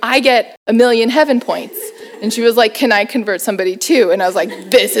convert you, I get 1 million heaven points. And she was like, can I convert somebody too? And I was like,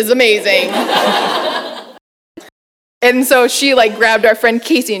 this is amazing. And so she like grabbed our friend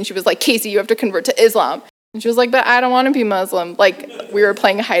Casey and she was like, Casey, you have to convert to Islam. And she was like, but I don't want to be Muslim. Like, we were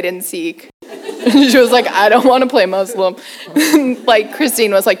playing hide and seek. And she was like, I don't want to play Muslim. Like,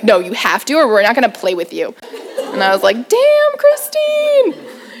 Christine was like, no, you have to, or we're not going to play with you. And I was like, damn,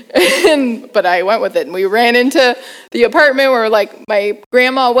 Christine. But I went with it. And we ran into the apartment where, like, my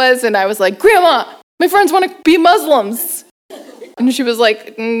grandma was. And I was like, Grandma, my friends want to be Muslims. And she was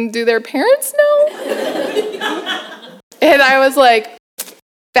like, do their parents know? And I was like,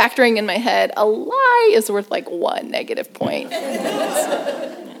 factoring in my head, a lie is worth like 1 negative point.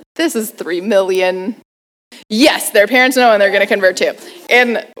 This is 3 million. Yes, their parents know and they're going to convert too.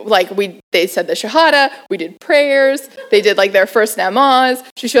 And like they said the Shahada, we did prayers, they did like their first namaz,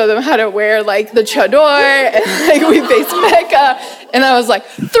 she showed them how to wear like the chador, and like we faced Mecca. And I was like,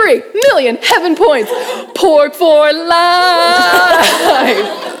 3 million heaven points, pork for life.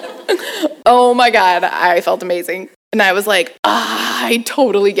 Oh my God, I felt amazing. And I was like, I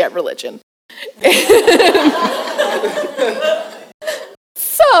totally get religion.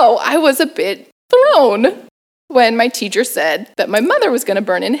 So I was a bit thrown when my teacher said that my mother was going to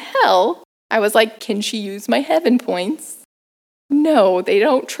burn in hell. I was like, can she use my heaven points? No, they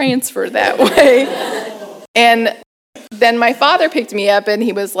don't transfer that way. And then my father picked me up and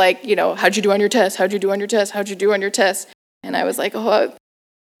he was like, how'd you do on your test? How'd you do on your test? How'd you do on your test? And I was like, oh,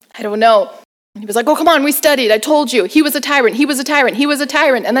 I don't know. And he was like, oh, come on, we studied. I told you. He was a tyrant. He was a tyrant. He was a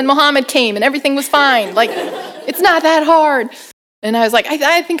tyrant. And then Muhammad came and everything was fine. Like, it's not that hard. And I was like,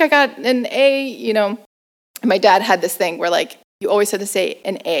 I think I got an A, And my dad had this thing where, like, you always had to say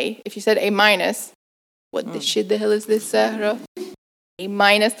an A. If you said A minus, what the shit the hell is this, Sahra? A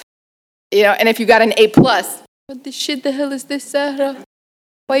minus. And if you got an A plus, what the shit the hell is this, Sahra?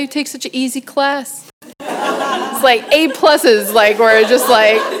 Why you take such an easy class? It's like A pluses, like, where just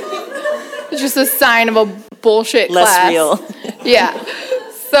like, it's just a sign of a bullshit class. Less real. Yeah.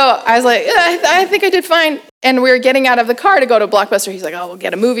 So I was like, I think I did fine. And we were getting out of the car to go to Blockbuster. He's like, oh, we'll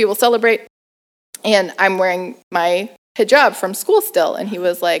get a movie, we'll celebrate. And I'm wearing my hijab from school still. And he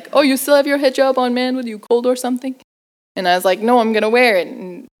was like, oh, you still have your hijab on, man? Were you cold or something? And I was like, no, I'm going to wear it.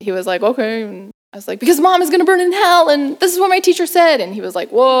 And he was like, okay. And I was like, because Mom is going to burn in hell. And this is what my teacher said. And he was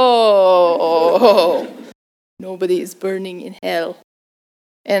like, whoa, nobody's burning in hell.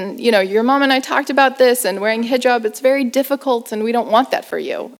 And, your mom and I talked about this, and wearing hijab, it's very difficult, and we don't want that for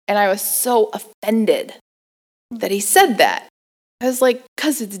you. And I was so offended that he said that. I was like,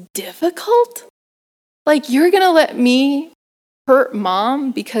 because it's difficult? Like, you're going to let me hurt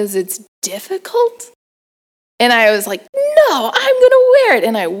Mom because it's difficult? And I was like, no, I'm going to wear it.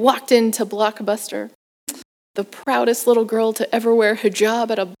 And I walked into Blockbuster, the proudest little girl to ever wear hijab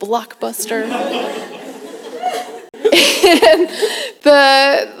at a Blockbuster. And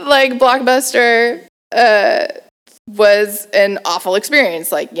the Blockbuster was an awful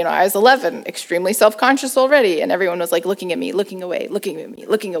experience. I was 11, extremely self-conscious already, and everyone was like looking at me, looking away, looking at me,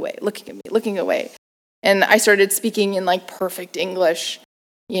 looking away, looking at me, looking away. And I started speaking in perfect English,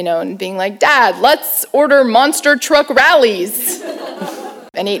 and being like, Dad, let's order monster truck rallies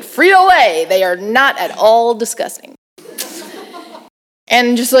and eat Frito-Lay. They are not at all disgusting.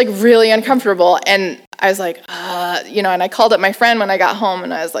 And just really uncomfortable. And I was like, and I called up my friend when I got home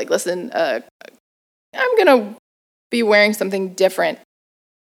and I was like, listen, I'm going to be wearing something different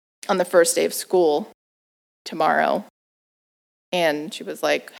on the first day of school tomorrow. And she was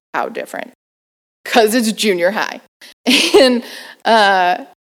like, how different? Because it's junior high. And I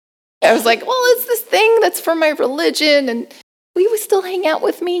was like, well, it's this thing that's for my religion. And will you still hang out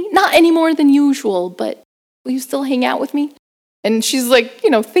with me? Not any more than usual, but will you still hang out with me? And she's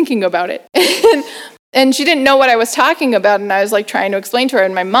thinking about it. And she didn't know what I was talking about. And I was trying to explain to her.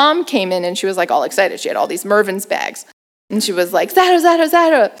 And my mom came in and she was all excited. She had all these Mervyn's bags. And she was like,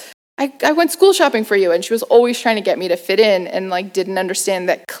 Zahra, I went school shopping for you. And she was always trying to get me to fit in and didn't understand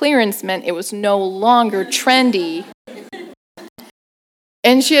that clearance meant it was no longer trendy.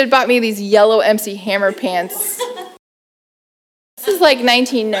 And she had bought me these yellow MC Hammer pants. This is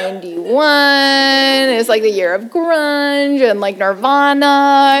 1991. It's the year of grunge and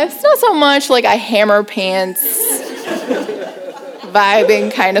Nirvana. It's not so much a Hammer pants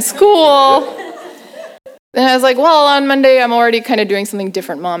vibing kind of school. then I was like, well, on Monday, I'm already kind of doing something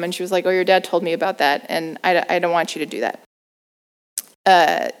different, Mom. And she was like, oh, your dad told me about that, and I don't want you to do that.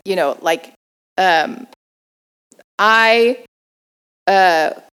 I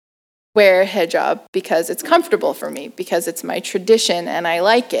wear hijab because it's comfortable for me, because it's my tradition and I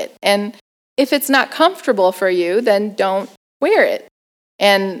like it. And if it's not comfortable for you, then don't wear it.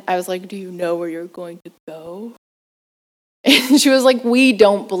 And I was like, do you know where you're going to go? And she was like, we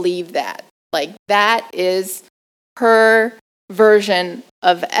don't believe that. Like, that is her version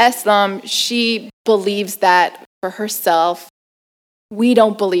of Islam. She believes that for herself. We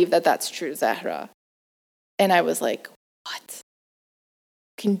don't believe that that's true, Zahra. And I was like, what?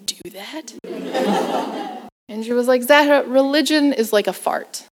 You can do that? And she was like, Zahra, religion is like a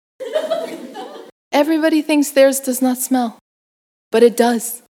fart. Everybody thinks theirs does not smell, but it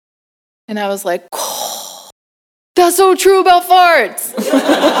does. And I was like, oh, that's so true about farts.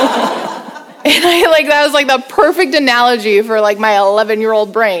 And that was like the perfect analogy for like my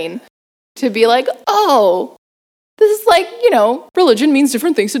 11-year-old brain to be like, oh, this is like, religion means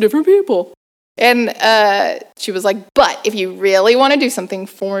different things to different people. And she was like, but if you really want to do something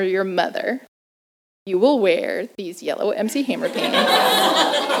for your mother, you will wear these yellow MC Hammer pants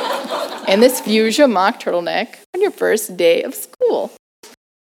and this fuchsia mock turtleneck on your first day of school.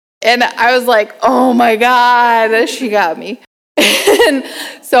 And I was like, oh my God, she got me. And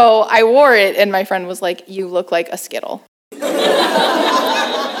so I wore it, and my friend was like, you look like a Skittle.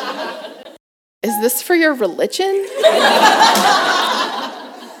 Is this for your religion?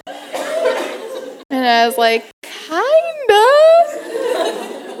 And I was like, kinda.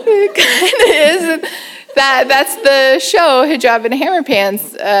 It kinda is. That's the show, Hijab and Hammer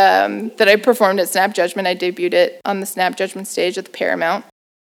Pants, that I performed at Snap Judgment. I debuted it on the Snap Judgment stage at the Paramount.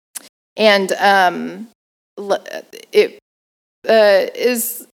 And it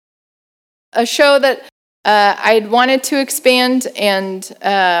is a show that I'd wanted to expand, and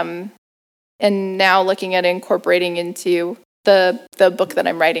now looking at incorporating into the book that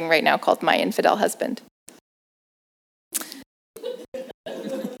I'm writing right now called My Infidel Husband.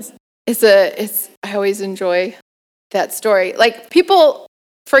 I always enjoy that story. Like, people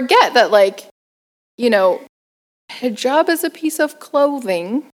forget that, hijab is a piece of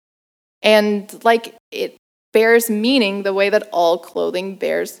clothing, and it bears meaning the way that all clothing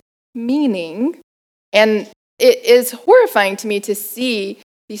bears meaning. And it is horrifying to me to see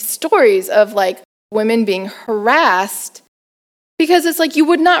these stories of women being harassed, because it's like, you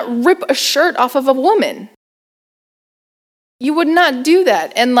would not rip a shirt off of a woman. You would not do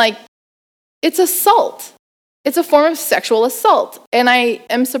that. And it's assault. It's a form of sexual assault. And I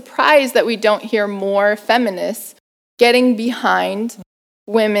am surprised that we don't hear more feminists getting behind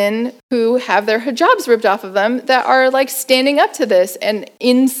women who have their hijabs ripped off of them, that are standing up to this and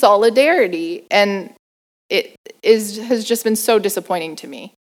in solidarity. And it has just been so disappointing to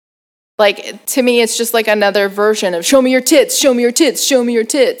me. To me, it's just another version of show me your tits, show me your tits, show me your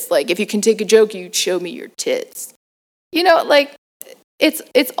tits. If you can take a joke, you'd show me your tits.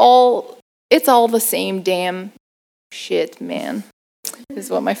 It's all the same damn shit, man, is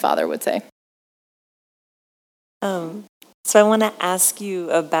what my father would say. So I want to ask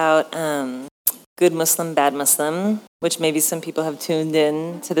you about Good Muslim, Bad Muslim, which maybe some people have tuned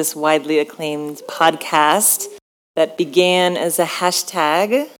in to this widely acclaimed podcast that began as a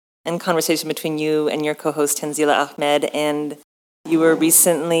hashtag and conversation between you and your co-host Tanzila Ahmed, and you were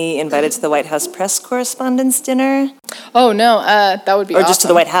recently invited to the White House press correspondence dinner. Oh no, that would be awesome. Or just to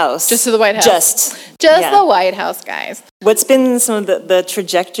the White House. Just to the White House. Just the White House, guys. What's been some of the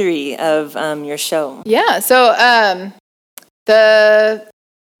trajectory of your show? Yeah, so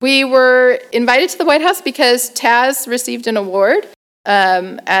we were invited to the White House because Taz received an award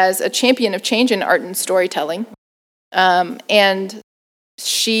as a champion of change in art and storytelling. And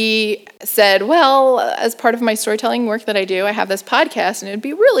she said, well, as part of my storytelling work that I do, I have this podcast, and it'd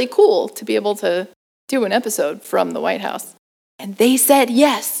be really cool to be able to do an episode from the White House. And they said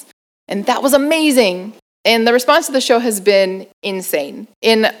yes. And that was amazing. And the response to the show has been insane.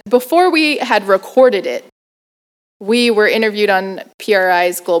 Before we had recorded it, we were interviewed on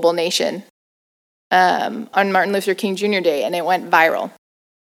PRI's Global Nation on Martin Luther King Jr. Day, and it went viral.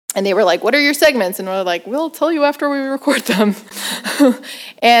 And they were like, what are your segments? And we're like, we'll tell you after we record them.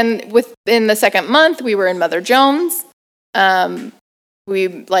 And within the second month, we were in Mother Jones.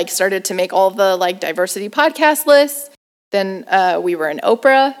 We started to make all the diversity podcast lists. Then we were in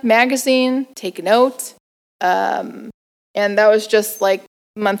Oprah magazine, Take Note. And that was just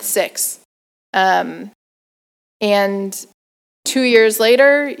month 6. And 2 years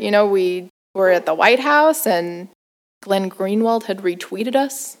later, we were at the White House, and Glenn Greenwald had retweeted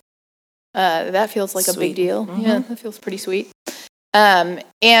us. That feels like a big deal. Mm-hmm. Yeah, that feels pretty sweet.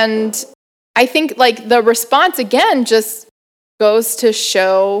 And I think like the response again just goes to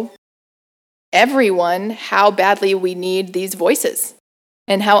show everyone how badly we need these voices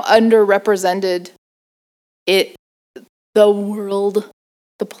and how underrepresented the world,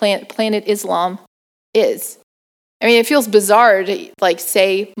 the planet Islam is. I mean, it feels bizarre to like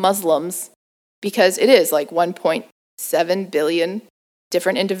say Muslims because it is like 1.7 billion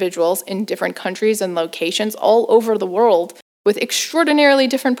different individuals in different countries and locations all over the world with extraordinarily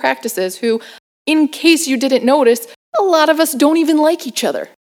different practices who, in case you didn't notice, a lot of us don't even like each other.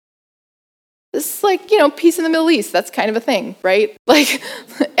 This is like, peace in the Middle East. That's kind of a thing, right? Like,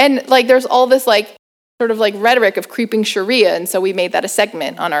 and like there's all this like sort of like rhetoric of creeping Sharia. And so we made that a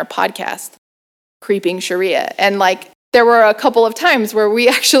segment on our podcast, Creeping Sharia. And like there were a couple of times where we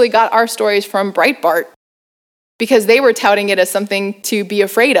actually got our stories from Breitbart because they were touting it as something to be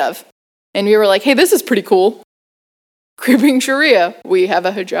afraid of. And we were like, hey, this is pretty cool. Creeping Sharia. We have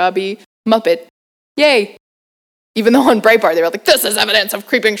a hijabi Muppet. Yay. Even though on Breitbart, they were like, this is evidence of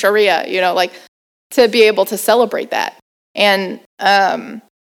creeping Sharia, like to be able to celebrate that. And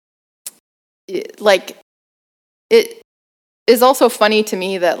it is also funny to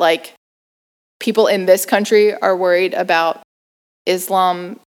me that like people in this country are worried about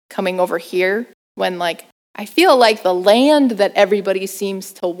Islam coming over here when like I feel like the land that everybody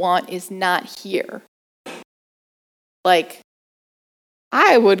seems to want is not here. Like,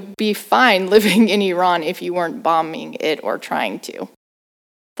 I would be fine living in Iran if you weren't bombing it or trying to.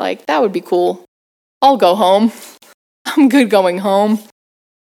 Like, that would be cool. I'll go home. I'm good going home.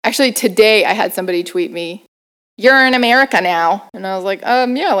 Actually, today I had somebody tweet me, "You're in America now." And I was like,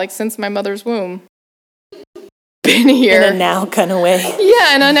 yeah, like since my mother's womb. Been here. In a now kind of way.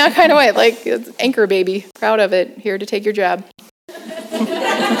 Yeah, in a now kind of way. Like, it's anchor baby. Proud of it. Here to take your job.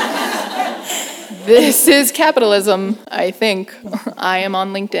 This is capitalism, I think. I am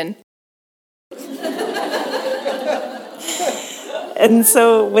on LinkedIn. And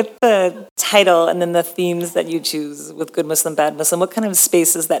so with the title and then the themes that you choose with Good Muslim, Bad Muslim, what kind of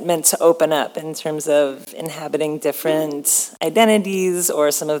space is that meant to open up in terms of inhabiting different identities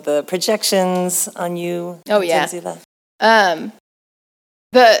or some of the projections on you? Oh, yeah. Tanzila?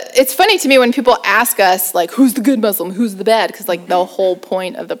 It's funny to me when people ask us, like, who's the good Muslim, who's the bad? Because, like, the whole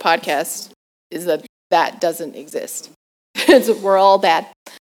point of the podcast is that doesn't exist. We're all bad.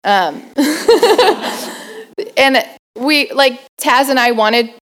 And we, like, Taz and I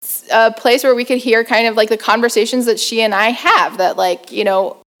wanted a place where we could hear kind of, like, the conversations that she and I have, that, like,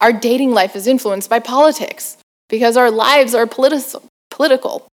 our dating life is influenced by politics because our lives are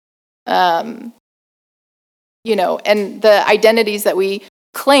political. And the identities that we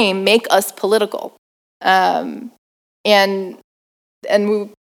claim make us political. And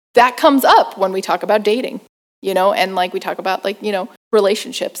that comes up when we talk about dating, and like we talk about like,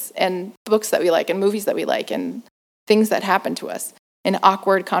 relationships and books that we like and movies that we like and things that happen to us and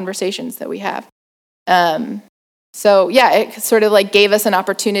awkward conversations that we have. So yeah, it sort of like gave us an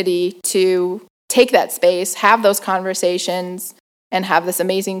opportunity to take that space, have those conversations, and have this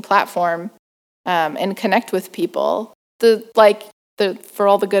amazing platform and connect with people. For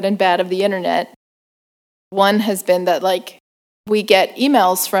all the good and bad of the internet, one has been that like we get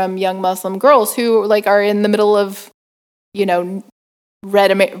emails from young Muslim girls who like are in the middle of,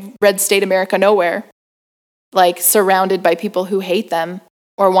 red state America nowhere, like surrounded by people who hate them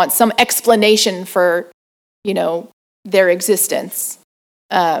or want some explanation for, their existence.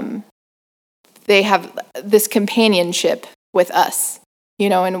 They have this companionship with us,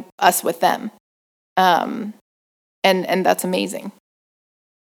 and us with them. And that's amazing.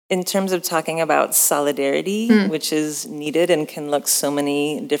 In terms of talking about solidarity, which is needed and can look so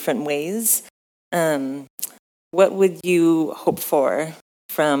many different ways, what would you hope for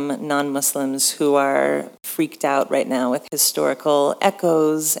from non-Muslims who are freaked out right now with historical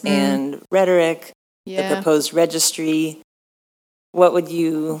echoes and rhetoric, the proposed registry? What would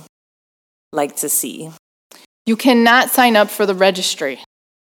you like to see? You cannot sign up for the registry.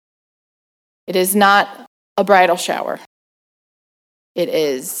 It is not a bridal shower. It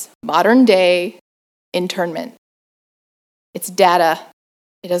is modern day internment. It's data.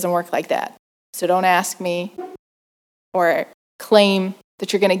 It doesn't work like that. So don't ask me or claim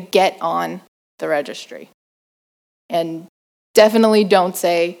that you're going to get on the registry. And definitely don't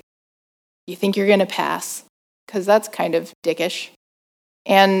say you think you're going to pass, because that's kind of dickish.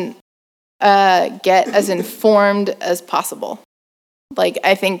 And get as informed as possible. Like,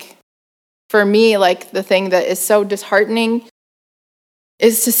 I think for me, like the thing that is so disheartening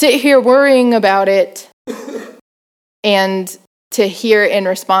is to sit here worrying about it and to hear in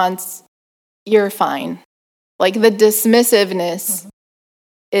response, you're fine. Like the dismissiveness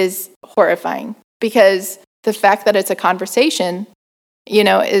is horrifying, because the fact that it's a conversation,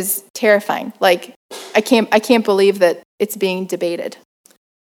 is terrifying. Like I can't believe that it's being debated.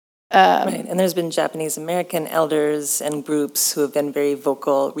 Right, and there's been Japanese American elders and groups who have been very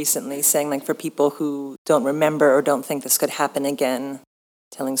vocal recently, saying like for people who don't remember or don't think this could happen again,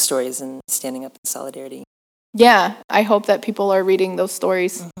 telling stories and standing up in solidarity. Yeah, I hope that people are reading those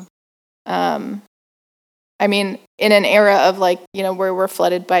stories. I mean, in an era of where we're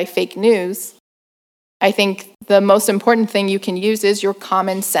flooded by fake news, I think the most important thing you can use is your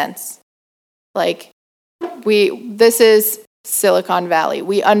common sense. This is Silicon Valley.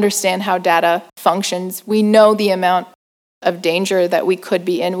 We understand how data functions. We know the amount of danger that we could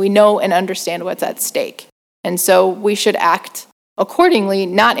be in. We know and understand what's at stake. And so we should act accordingly,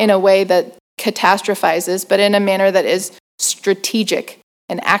 not in a way that catastrophizes, but in a manner that is strategic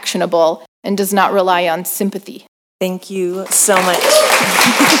and actionable and does not rely on sympathy. Thank you so much.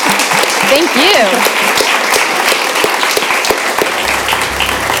 Thank you.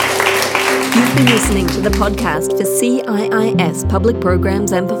 You've been listening to the podcast for CIIS Public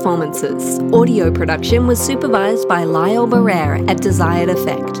Programs and Performances. Audio production was supervised by Lyle Barrere at Desired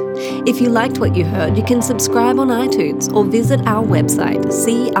Effect. If you liked what you heard, you can subscribe on iTunes or visit our website,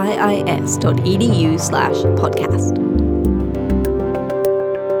 ciis.edu/podcast.